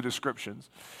from the descriptions.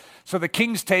 So the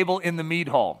king's table in the mead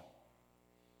hall.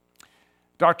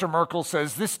 Dr. Merkel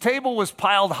says, "This table was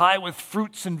piled high with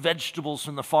fruits and vegetables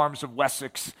from the farms of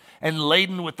Wessex and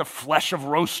laden with the flesh of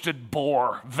roasted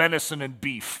boar, venison, and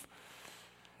beef.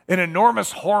 An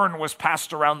enormous horn was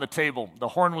passed around the table. The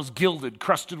horn was gilded,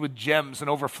 crusted with gems, and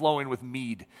overflowing with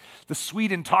mead, the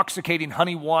sweet, intoxicating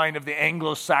honey wine of the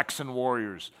Anglo-Saxon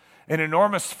warriors. An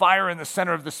enormous fire in the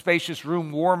center of the spacious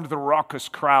room warmed the raucous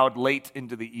crowd late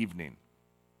into the evening."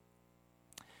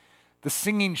 The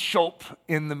singing shope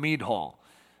in the mead hall.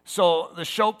 So the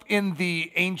shope in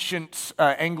the ancient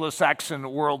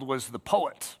Anglo-Saxon world was the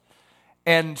poet.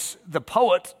 And the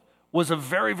poet was a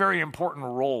very, very important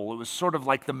role. It was sort of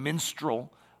like the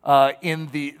minstrel in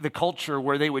the culture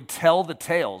where they would tell the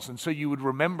tales, and so you would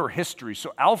remember history.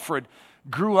 So Alfred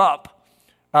grew up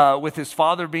with his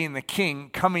father being the king,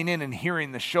 coming in and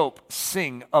hearing the Shope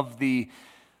sing of the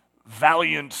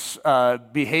valiant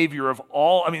behavior of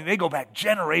all. I mean, they go back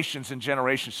generations and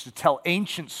generations to tell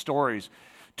ancient stories,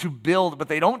 to build, but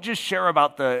they don't just share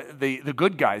about the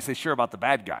good guys, they share about the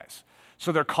bad guys.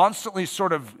 So they're constantly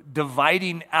sort of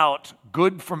dividing out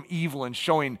good from evil and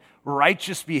showing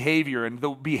righteous behavior and the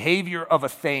behavior of a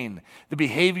thane, the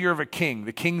behavior of a king,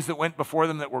 the kings that went before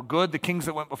them that were good, the kings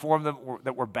that went before them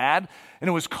that were bad. And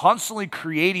it was constantly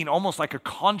creating almost like a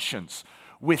conscience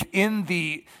within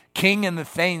the king and the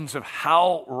thanes of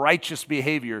how righteous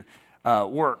behavior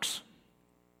works.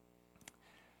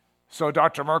 So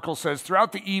Dr. Merkel says,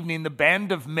 throughout the evening, the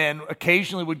band of men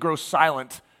occasionally would grow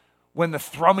silent when the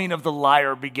thrumming of the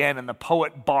lyre began and the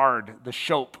poet bard, the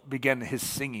Shope, began his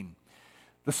singing.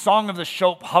 The song of the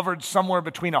Shope hovered somewhere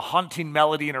between a haunting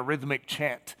melody and a rhythmic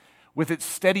chant, with its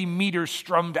steady meter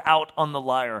strummed out on the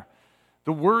lyre.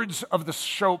 The words of the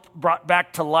Shope brought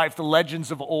back to life the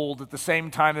legends of old at the same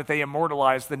time that they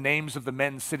immortalized the names of the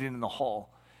men sitting in the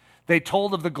hall. They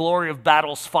told of the glory of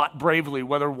battles fought bravely,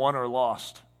 whether won or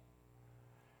lost.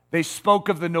 They spoke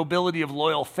of the nobility of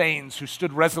loyal thanes who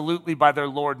stood resolutely by their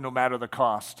lord no matter the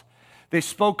cost. They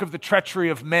spoke of the treachery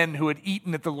of men who had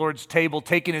eaten at the Lord's table,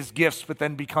 taken his gifts, but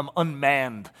then become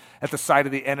unmanned at the sight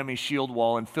of the enemy's shield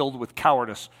wall and filled with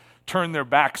cowardice, turned their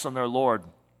backs on their Lord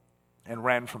and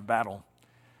ran from battle.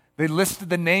 They listed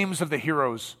the names of the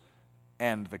heroes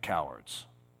and the cowards.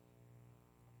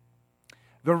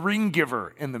 The ring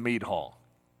giver in the mead hall.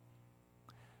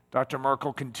 Dr.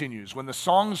 Merkel continues, when the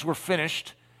songs were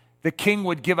finished, the king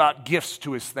would give out gifts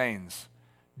to his thanes.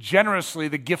 Generously,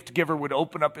 the gift giver would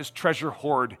open up his treasure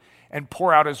hoard and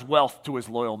pour out his wealth to his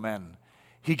loyal men.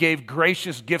 He gave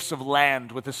gracious gifts of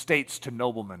land with estates to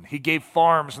noblemen. He gave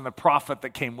farms and the profit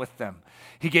that came with them.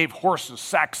 He gave horses,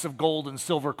 sacks of gold and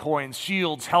silver coins,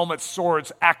 shields, helmets,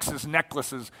 swords, axes,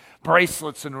 necklaces,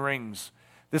 bracelets, and rings.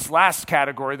 This last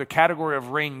category, the category of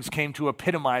rings, came to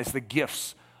epitomize the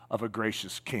gifts of a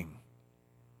gracious king.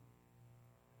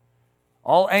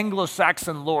 All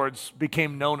Anglo-Saxon lords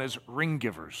became known as ring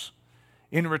givers.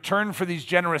 In return for these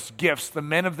generous gifts, the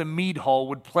men of the mead hall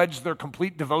would pledge their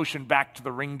complete devotion back to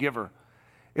the ring giver.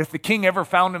 If the king ever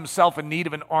found himself in need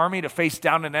of an army to face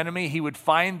down an enemy, he would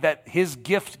find that his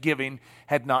gift giving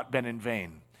had not been in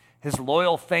vain. His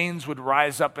loyal thanes would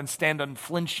rise up and stand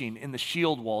unflinching in the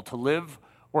shield wall to live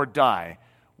or die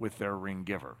with their ring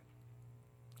giver.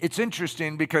 It's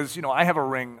interesting because, I have a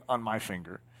ring on my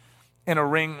finger. And a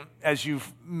ring, as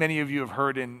many of you have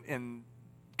heard in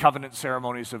covenant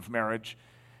ceremonies of marriage,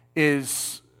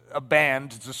 is a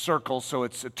band. It's a circle, so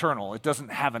it's eternal. It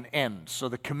doesn't have an end. So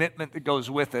the commitment that goes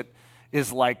with it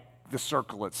is like the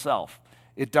circle itself.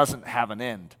 It doesn't have an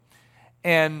end.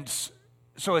 And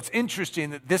so it's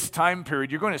interesting that this time period,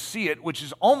 you're going to see it, which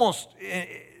is almost,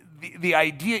 the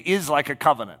idea is like a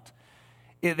covenant.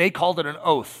 They called it an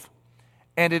oath.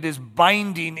 And it is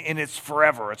binding and it's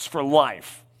forever. It's for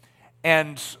life.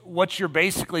 And what you're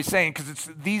basically saying, because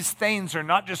these thanes are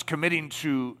not just committing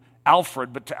to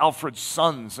Alfred, but to Alfred's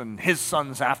sons and his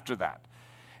sons after that.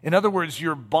 In other words,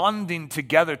 you're bonding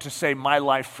together to say, my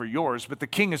life for yours, but the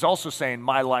king is also saying,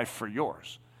 my life for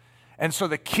yours. And so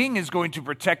the king is going to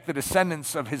protect the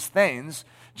descendants of his thanes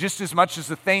just as much as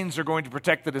the thanes are going to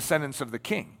protect the descendants of the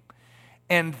king.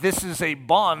 And this is a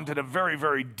bond at a very,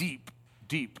 very deep,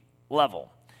 deep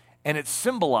level. And it's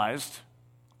symbolized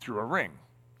through a ring.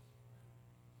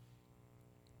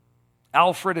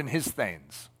 Alfred and his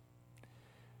thanes.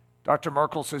 Dr.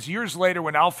 Merkel says, years later,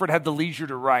 when Alfred had the leisure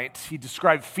to write, he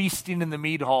described feasting in the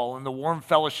mead hall and the warm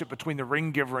fellowship between the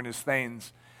ring giver and his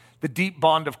thanes, the deep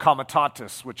bond of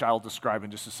comitatus, which I'll describe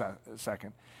in just a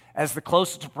second, as the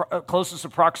closest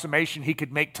approximation he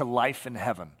could make to life in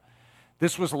heaven.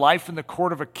 This was life in the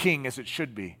court of a king as it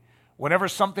should be. Whenever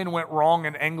something went wrong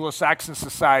in Anglo-Saxon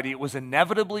society, it was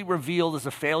inevitably revealed as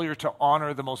a failure to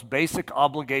honor the most basic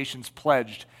obligations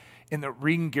pledged in the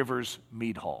ring giver's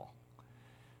mead hall.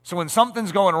 So when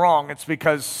something's going wrong, it's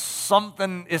because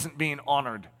something isn't being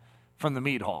honored from the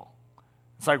mead hall.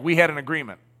 It's like we had an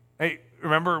agreement. Hey,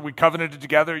 remember we covenanted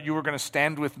together, you were going to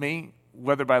stand with me,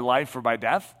 whether by life or by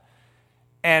death?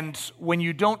 And when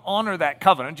you don't honor that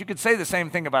covenant, you could say the same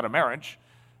thing about a marriage.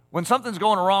 When something's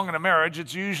going wrong in a marriage,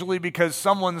 it's usually because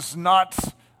someone's not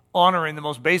honoring the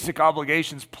most basic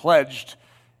obligations pledged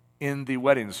in the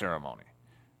wedding ceremony.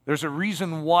 There's a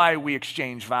reason why we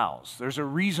exchange vows. There's a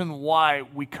reason why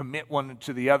we commit one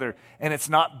to the other, and it's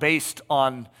not based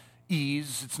on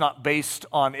ease. It's not based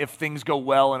on if things go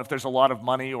well and if there's a lot of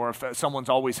money or if someone's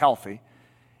always healthy.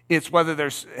 It's whether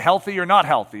there's healthy or not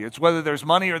healthy. It's whether there's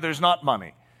money or there's not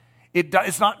money.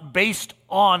 It's not based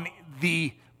on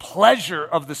the pleasure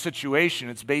of the situation.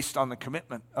 It's based on the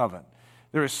commitment of it.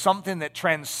 There is something that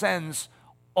transcends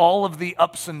all of the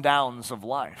ups and downs of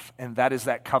life, and that is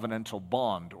that covenantal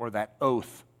bond or that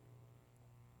oath.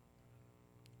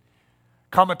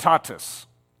 Comitatus.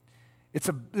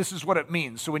 This is what it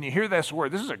means. So when you hear this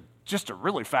word, this is just a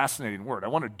really fascinating word. I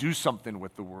want to do something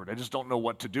with the word. I just don't know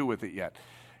what to do with it yet.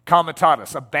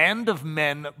 Comitatus, a band of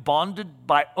men bonded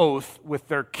by oath with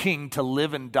their king to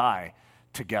live and die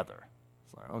together.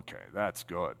 It's like, okay, that's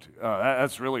good.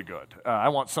 That's really good. I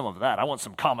want some of that. I want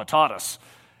some comitatus.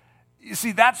 You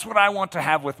see, that's what I want to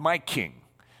have with my king.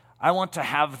 I want to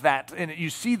have that. And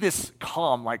you see this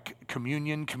like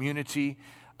communion, community,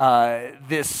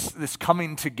 this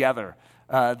coming together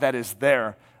that is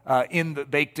there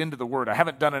baked into the word. I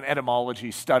haven't done an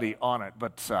etymology study on it,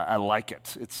 but I like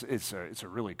it. It's a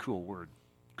really cool word,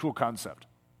 cool concept.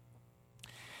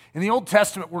 In the Old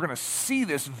Testament, we're going to see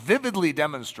this vividly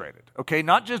demonstrated, okay?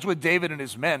 Not just with David and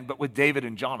his men, but with David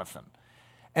and Jonathan.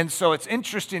 And so it's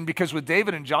interesting because with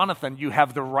David and Jonathan, you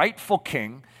have the rightful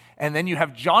king, and then you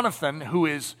have Jonathan, who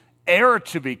is heir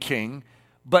to be king,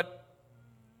 but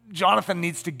Jonathan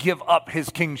needs to give up his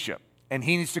kingship, and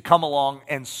he needs to come along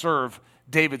and serve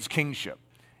David's kingship,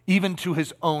 even to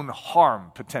his own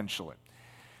harm, potentially.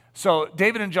 So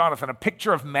David and Jonathan, a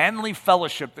picture of manly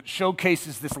fellowship that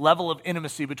showcases this level of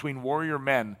intimacy between warrior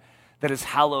men that is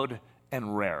hallowed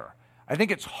and rare. I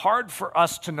think it's hard for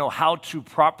us to know how to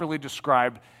properly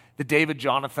describe the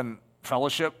David-Jonathan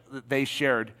fellowship that they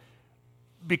shared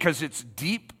because it's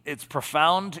deep, it's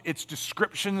profound, its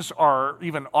descriptions are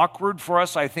even awkward for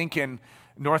us, I think, in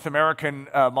North American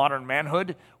modern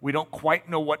manhood. We don't quite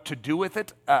know what to do with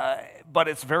it, but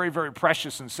it's very, very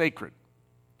precious and sacred.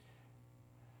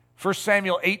 1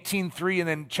 Samuel 18:3 and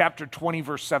then chapter 20,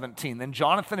 verse 17. Then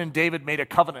Jonathan and David made a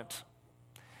covenant.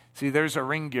 See, there's a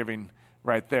ring giving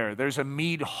right there. There's a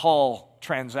mead hall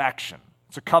transaction.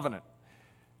 It's a covenant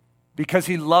because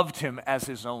he loved him as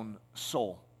his own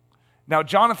soul. Now,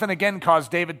 Jonathan again caused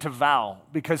David to vow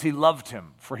because he loved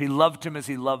him, for he loved him as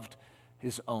he loved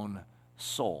his own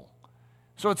soul.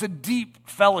 So it's a deep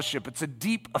fellowship. It's a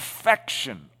deep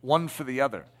affection, one for the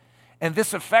other. And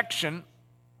this affection,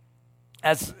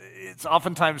 as it's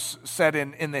oftentimes said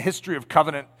in the history of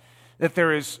covenant, that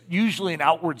there is usually an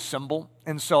outward symbol.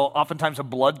 And so oftentimes a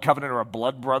blood covenant or a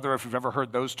blood brother, if you've ever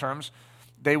heard those terms,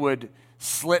 they would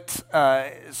slit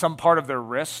some part of their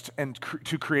wrist and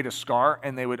to create a scar,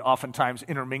 and they would oftentimes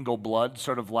intermingle blood,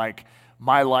 sort of like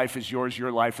my life is yours,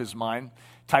 your life is mine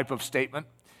type of statement.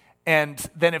 And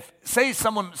then say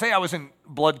I was in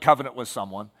blood covenant with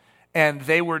someone, and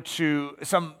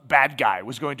some bad guy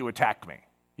was going to attack me.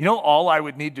 You know, all I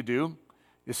would need to do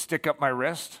is stick up my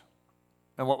wrist.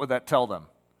 And what would that tell them?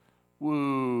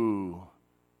 Woo,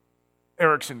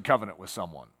 Eric's in covenant with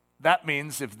someone. That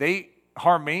means if they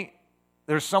harm me,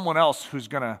 there's someone else who's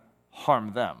going to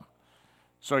harm them.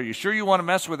 So are you sure you want to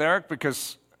mess with Eric?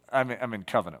 Because I'm in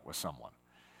covenant with someone.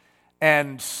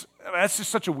 And that's just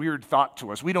such a weird thought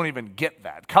to us. We don't even get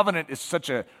that. Covenant is such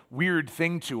a weird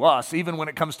thing to us. Even when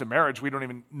it comes to marriage, we don't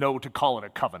even know to call it a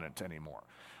covenant anymore.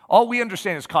 All we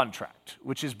understand is contract,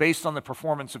 which is based on the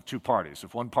performance of two parties.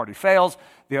 If one party fails,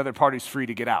 the other party's free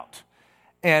to get out.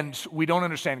 And we don't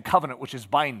understand covenant, which is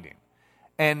binding.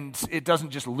 And it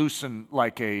doesn't just loosen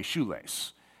like a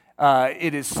shoelace.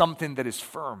 It is something that is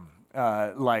firm,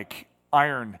 like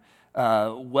iron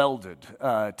welded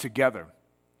together.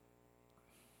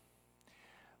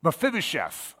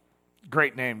 Mephibosheth,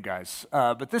 great name, guys.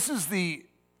 But this is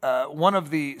one of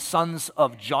the sons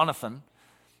of Jonathan,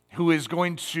 who is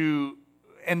going to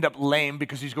end up lame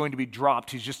because he's going to be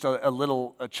dropped. He's just a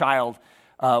little child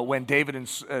when David and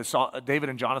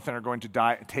Jonathan are going to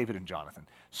die.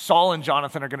 Saul and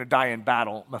Jonathan are going to die in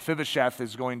battle. Mephibosheth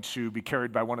is going to be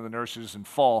carried by one of the nurses and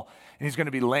fall, and he's going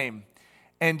to be lame.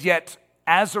 And yet,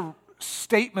 as a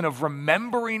statement of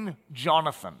remembering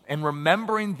Jonathan and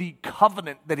remembering the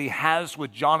covenant that he has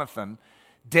with Jonathan,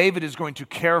 David is going to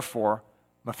care for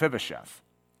Mephibosheth.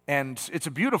 And it's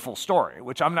a beautiful story,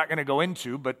 which I'm not going to go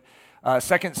into, but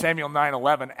 2 Samuel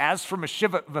 9:11, as for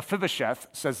Mephibosheth,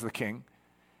 says the king,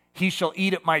 he shall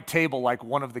eat at my table like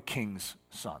one of the king's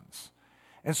sons.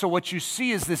 And so what you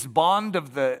see is this bond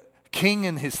of the king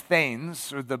and his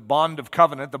thegns, or the bond of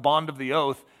covenant, the bond of the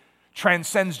oath,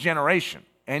 transcends generation.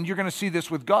 And you're going to see this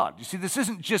with God. You see, this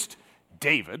isn't just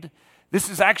David. This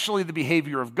is actually the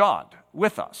behavior of God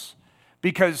with us.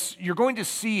 Because you're going to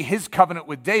see his covenant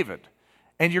with David.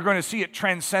 And you're going to see it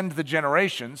transcend the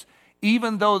generations,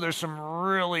 even though there's some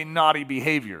really naughty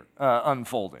behavior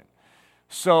unfolding.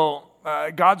 So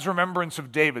God's remembrance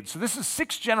of David. So this is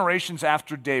 6 generations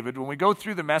after David. When we go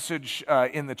through the message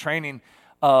in the training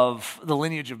of the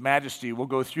lineage of majesty, we'll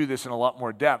go through this in a lot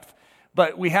more depth.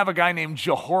 But we have a guy named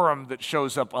Jehoram that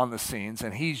shows up on the scenes,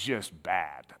 and he's just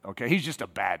bad, okay? He's just a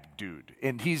bad dude.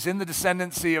 And he's in the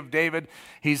descendancy of David.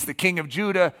 He's the king of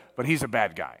Judah, but he's a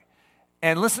bad guy.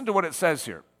 And listen to what it says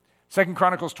here. 2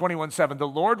 Chronicles 21:7, the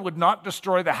Lord would not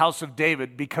destroy the house of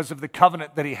David because of the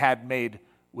covenant that he had made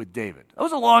with David. That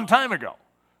was a long time ago.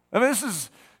 I mean, this is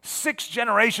 6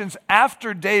 generations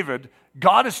after David.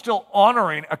 God is still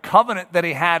honoring a covenant that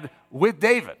he had with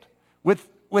David, with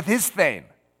his thane.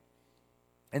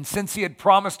 And since he had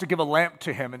promised to give a lamp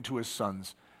to him and to his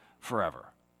sons forever.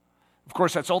 Of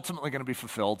course, that's ultimately going to be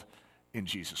fulfilled in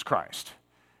Jesus Christ.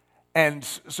 And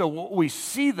so what we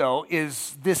see, though,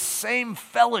 is this same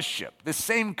fellowship, this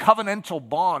same covenantal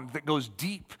bond that goes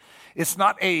deep. It's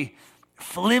not a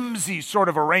flimsy sort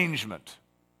of arrangement.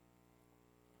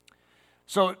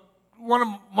 So one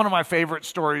of my favorite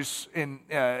stories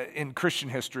in Christian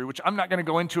history, which I'm not going to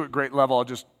go into at great level, I'll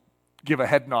just give a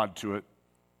head nod to it.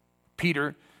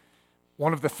 Peter,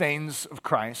 one of the thanes of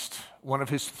Christ, one of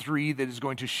his 3 that is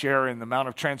going to share in the Mount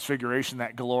of Transfiguration,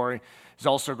 that glory, is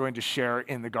also going to share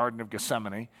in the Garden of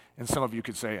Gethsemane. And some of you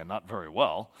could say, not very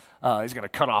well, he's going to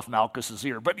cut off Malchus's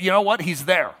ear. But you know what? He's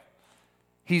there.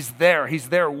 He's there. He's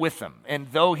there with them. And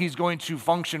though he's going to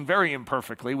function very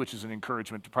imperfectly, which is an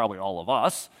encouragement to probably all of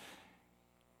us,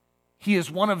 he is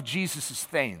one of Jesus'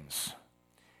 thanes.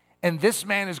 And this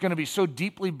man is going to be so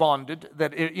deeply bonded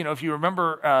that, if you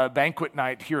remember banquet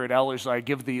night here at Ellerslie, I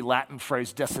give the Latin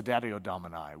phrase desideratio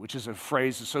Domini, which is a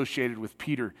phrase associated with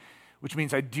Peter, which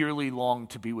means I dearly long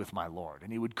to be with my Lord.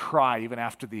 And he would cry even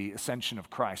after the ascension of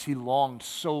Christ. He longed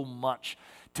so much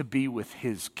to be with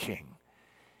his king.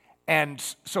 And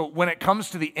so when it comes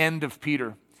to the end of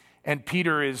Peter, and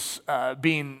Peter is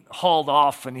being hauled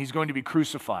off and he's going to be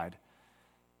crucified,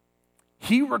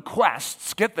 he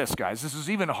requests, get this guys, this is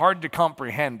even hard to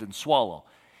comprehend and swallow.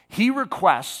 He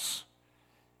requests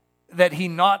that he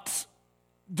not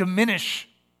diminish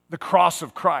the cross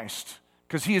of Christ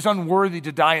because he is unworthy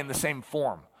to die in the same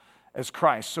form as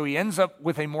Christ. So he ends up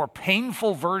with a more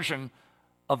painful version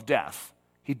of death.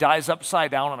 He dies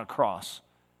upside down on a cross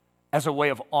as a way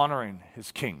of honoring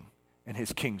his king and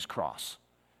his king's cross.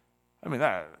 I mean,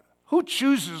 who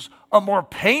chooses a more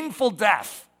painful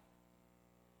death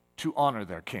to honor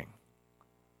their king?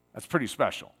 That's pretty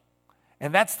special.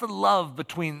 And that's the love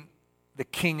between the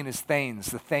king and his thanes,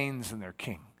 the thanes and their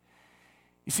king.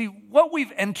 You see, what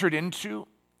we've entered into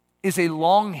is a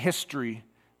long history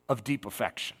of deep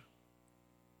affection.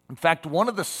 In fact, one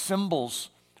of the symbols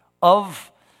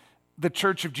of the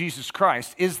Church of Jesus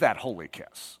Christ is that holy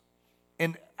kiss.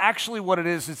 And actually what it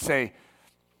is, it's a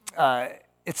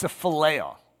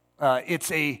phileo.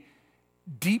 It's a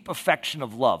deep affection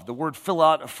of love. The word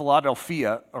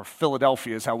Philadelphia, or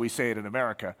Philadelphia is how we say it in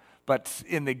America, but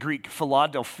in the Greek,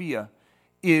 Philadelphia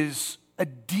is a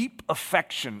deep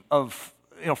affection of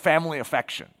family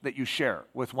affection that you share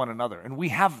with one another. And we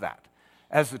have that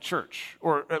as the church,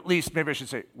 or at least maybe I should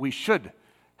say we should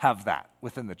have that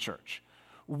within the church.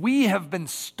 We have been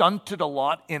stunted a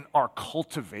lot in our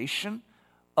cultivation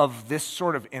of this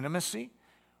sort of intimacy.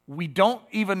 We don't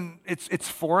even, it's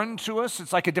foreign to us.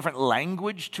 It's like a different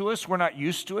language to us. We're not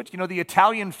used to it. The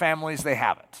Italian families, they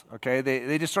have it, okay?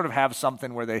 They just sort of have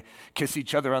something where they kiss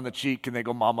each other on the cheek and they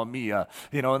go, Mamma Mia,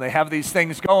 and they have these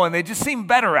things going. They just seem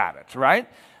better at it, right?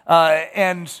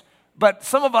 But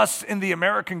some of us in the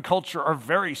American culture are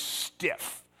very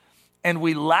stiff, and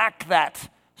we lack that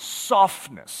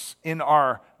softness in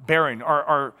our bearing.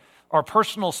 Our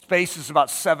personal space is about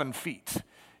 7 feet.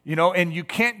 And you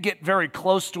can't get very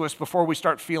close to us before we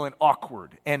start feeling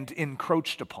awkward and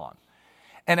encroached upon.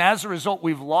 And as a result,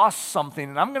 we've lost something,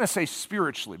 and I'm going to say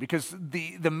spiritually, because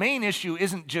the main issue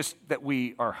isn't just that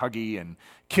we are huggy and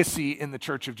kissy in the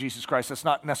Church of Jesus Christ. That's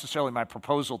not necessarily my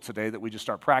proposal today, that we just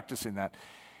start practicing that.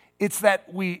 It's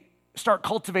that we start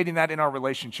cultivating that in our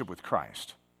relationship with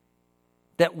Christ.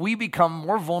 That we become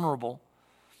more vulnerable,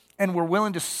 and we're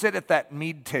willing to sit at that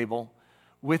mead table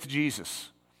with Jesus.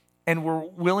 And we're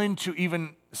willing to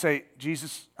even say,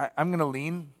 Jesus, I'm going to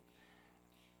lean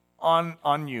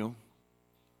on you.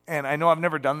 And I know I've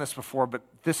never done this before, but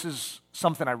this is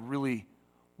something I really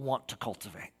want to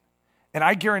cultivate. And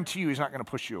I guarantee you he's not going to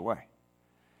push you away.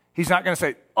 He's not going to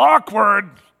say, awkward.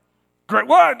 Great.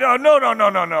 What?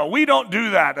 No. We don't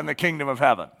do that in the kingdom of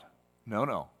heaven.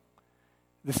 No.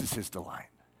 This is his delight.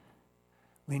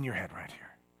 Lean your head right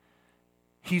here.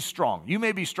 He's strong. You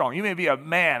may be strong. You may be a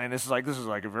man, and this is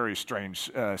like a very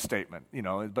strange statement,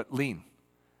 but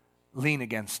lean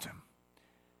against him.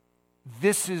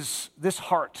 This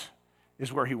heart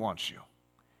is where he wants you.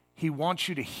 He wants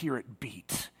you to hear it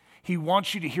beat. He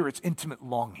wants you to hear its intimate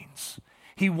longings.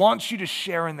 He wants you to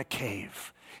share in the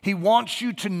cave. He wants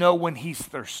you to know when he's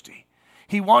thirsty.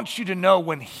 He wants you to know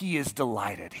when he is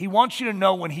delighted. He wants you to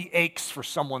know when he aches for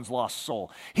someone's lost soul.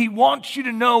 He wants you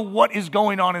to know what is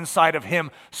going on inside of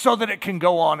him so that it can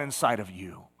go on inside of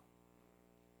you.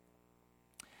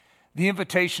 The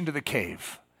invitation to the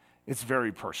cave, it's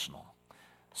very personal.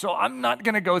 So I'm not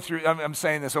going to go through, I'm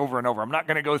saying this over and over, I'm not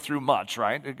going to go through much,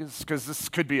 right? Because this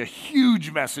could be a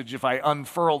huge message if I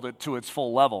unfurled it to its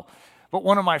full level. But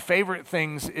one of my favorite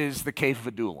things is the Cave of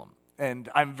Adullam. And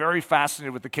I'm very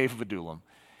fascinated with the Cave of Adullam.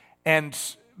 And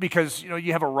because,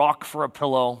 you have a rock for a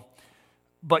pillow,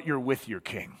 but you're with your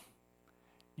king.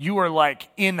 You are like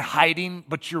in hiding,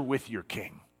 but you're with your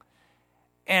king.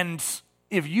 And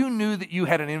if you knew that you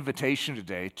had an invitation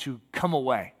today to come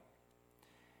away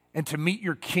and to meet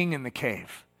your king in the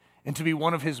cave and to be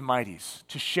one of his mighties,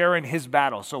 to share in his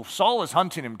battle. So Saul is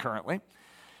hunting him currently.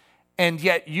 And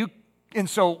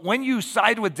so when you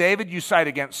side with David, you side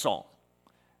against Saul.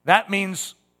 That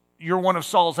means you're one of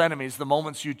Saul's enemies the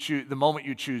moment you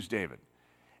choose David.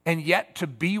 And yet to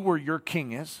be where your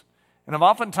king is, and I've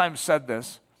oftentimes said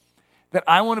this, that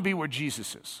I want to be where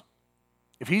Jesus is.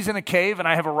 If he's in a cave and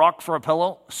I have a rock for a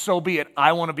pillow, so be it.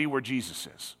 I want to be where Jesus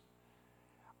is.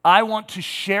 I want to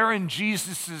share in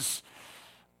Jesus'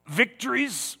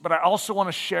 victories, but I also want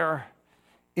to share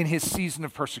in his season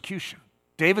of persecution.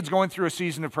 David's going through a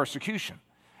season of persecution.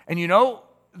 And you know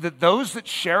that those that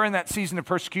share in that season of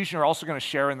persecution are also going to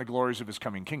share in the glories of his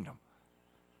coming kingdom.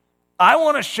 I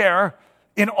want to share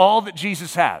in all that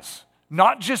Jesus has.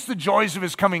 Not just the joys of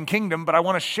his coming kingdom, but I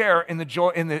want to share in the joy,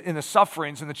 in the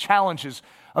sufferings and the challenges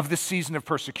of this season of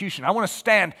persecution. I want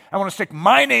to stick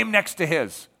my name next to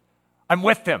his. I'm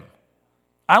with him.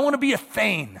 I want to be a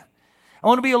thane. I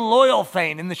want to be a loyal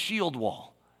thane in the shield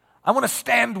wall. I want to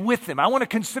stand with him. I want to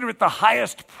consider it the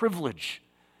highest privilege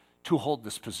to hold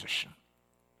this position.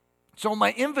 So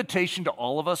my invitation to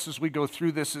all of us as we go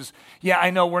through this is, I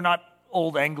know we're not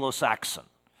old Anglo-Saxon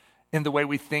in the way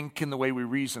we think, in the way we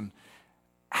reason.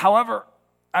 However,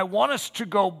 I want us to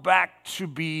go back to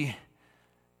be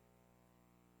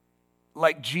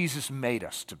like Jesus made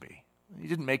us to be. He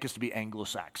didn't make us to be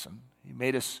Anglo-Saxon. He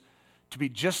made us to be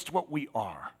just what we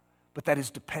are, but that is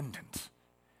dependent.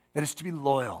 That is to be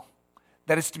loyal.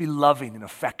 That is to be loving and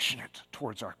affectionate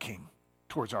towards our King,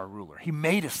 towards our ruler. He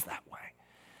made us that way.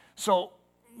 So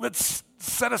let's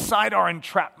set aside our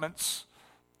entrapments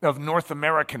of North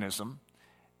Americanism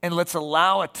and let's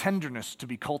allow a tenderness to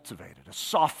be cultivated, a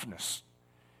softness.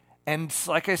 And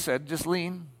like I said, just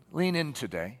lean in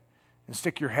today and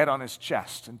stick your head on his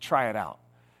chest and try it out.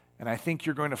 And I think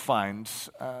you're going to find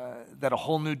that a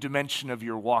whole new dimension of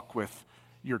your walk with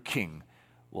your King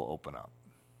will open up.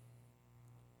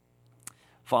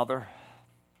 Father,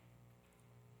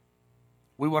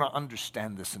 we want to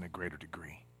understand this in a greater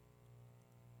degree.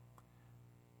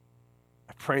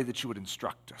 I pray that you would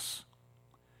instruct us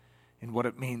in what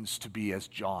it means to be as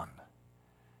John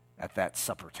at that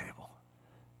supper table,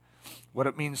 what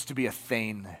it means to be a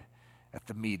thane at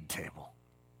the mead table.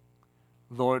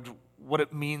 Lord, what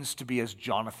it means to be as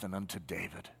Jonathan unto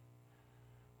David,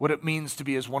 what it means to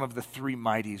be as one of the three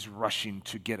mighties rushing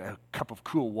to get a cup of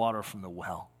cool water from the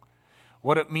well,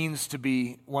 what it means to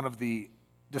be one of the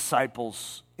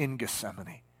disciples in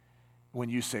Gethsemane when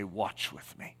you say, watch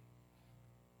with me.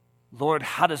 Lord,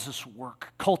 how does this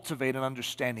work? Cultivate an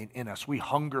understanding in us. We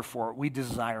hunger for it. We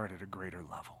desire it at a greater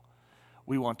level.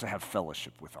 We want to have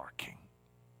fellowship with our King.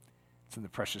 It's in the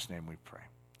precious name we pray.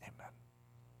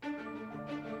 Amen.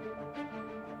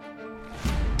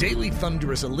 Daily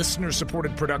Thunder is a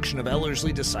listener-supported production of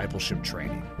Ellerslie Discipleship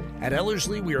Training. At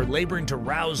Ellerslie, we are laboring to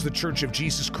rouse the Church of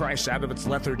Jesus Christ out of its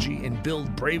lethargy and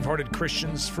build brave-hearted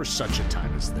Christians for such a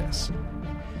time as this.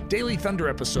 Daily Thunder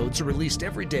episodes are released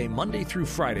every day, Monday through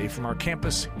Friday, from our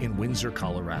campus in Windsor,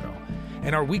 Colorado.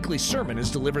 And our weekly sermon is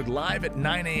delivered live at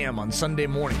 9 a.m. on Sunday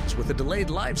mornings with a delayed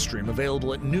live stream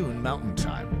available at noon Mountain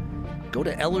Time. Go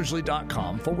to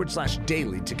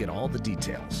ellerslie.com/daily to get all the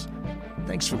details.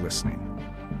 Thanks for listening.